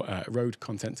some more Rode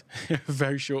content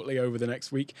very shortly over the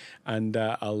next week. And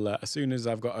I'll as soon as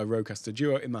I've got a Rodecaster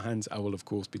DUO in my hands, I will of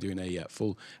course be doing a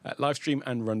full live stream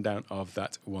and rundown of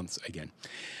that once again.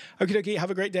 Okie dokie, have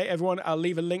a great day, everyone. I'll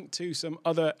leave a link to some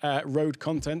other Rode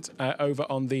content over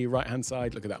on the right-hand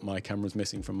side. Look at that, my camera's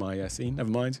missing from my scene.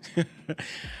 Never mind.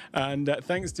 And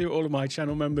thanks to all of my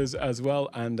channel members as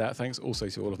well. And thanks also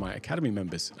to all of my Academy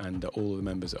members and all the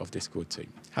members of Discord too.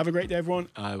 Have a great day, everyone.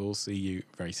 I will see you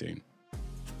very soon.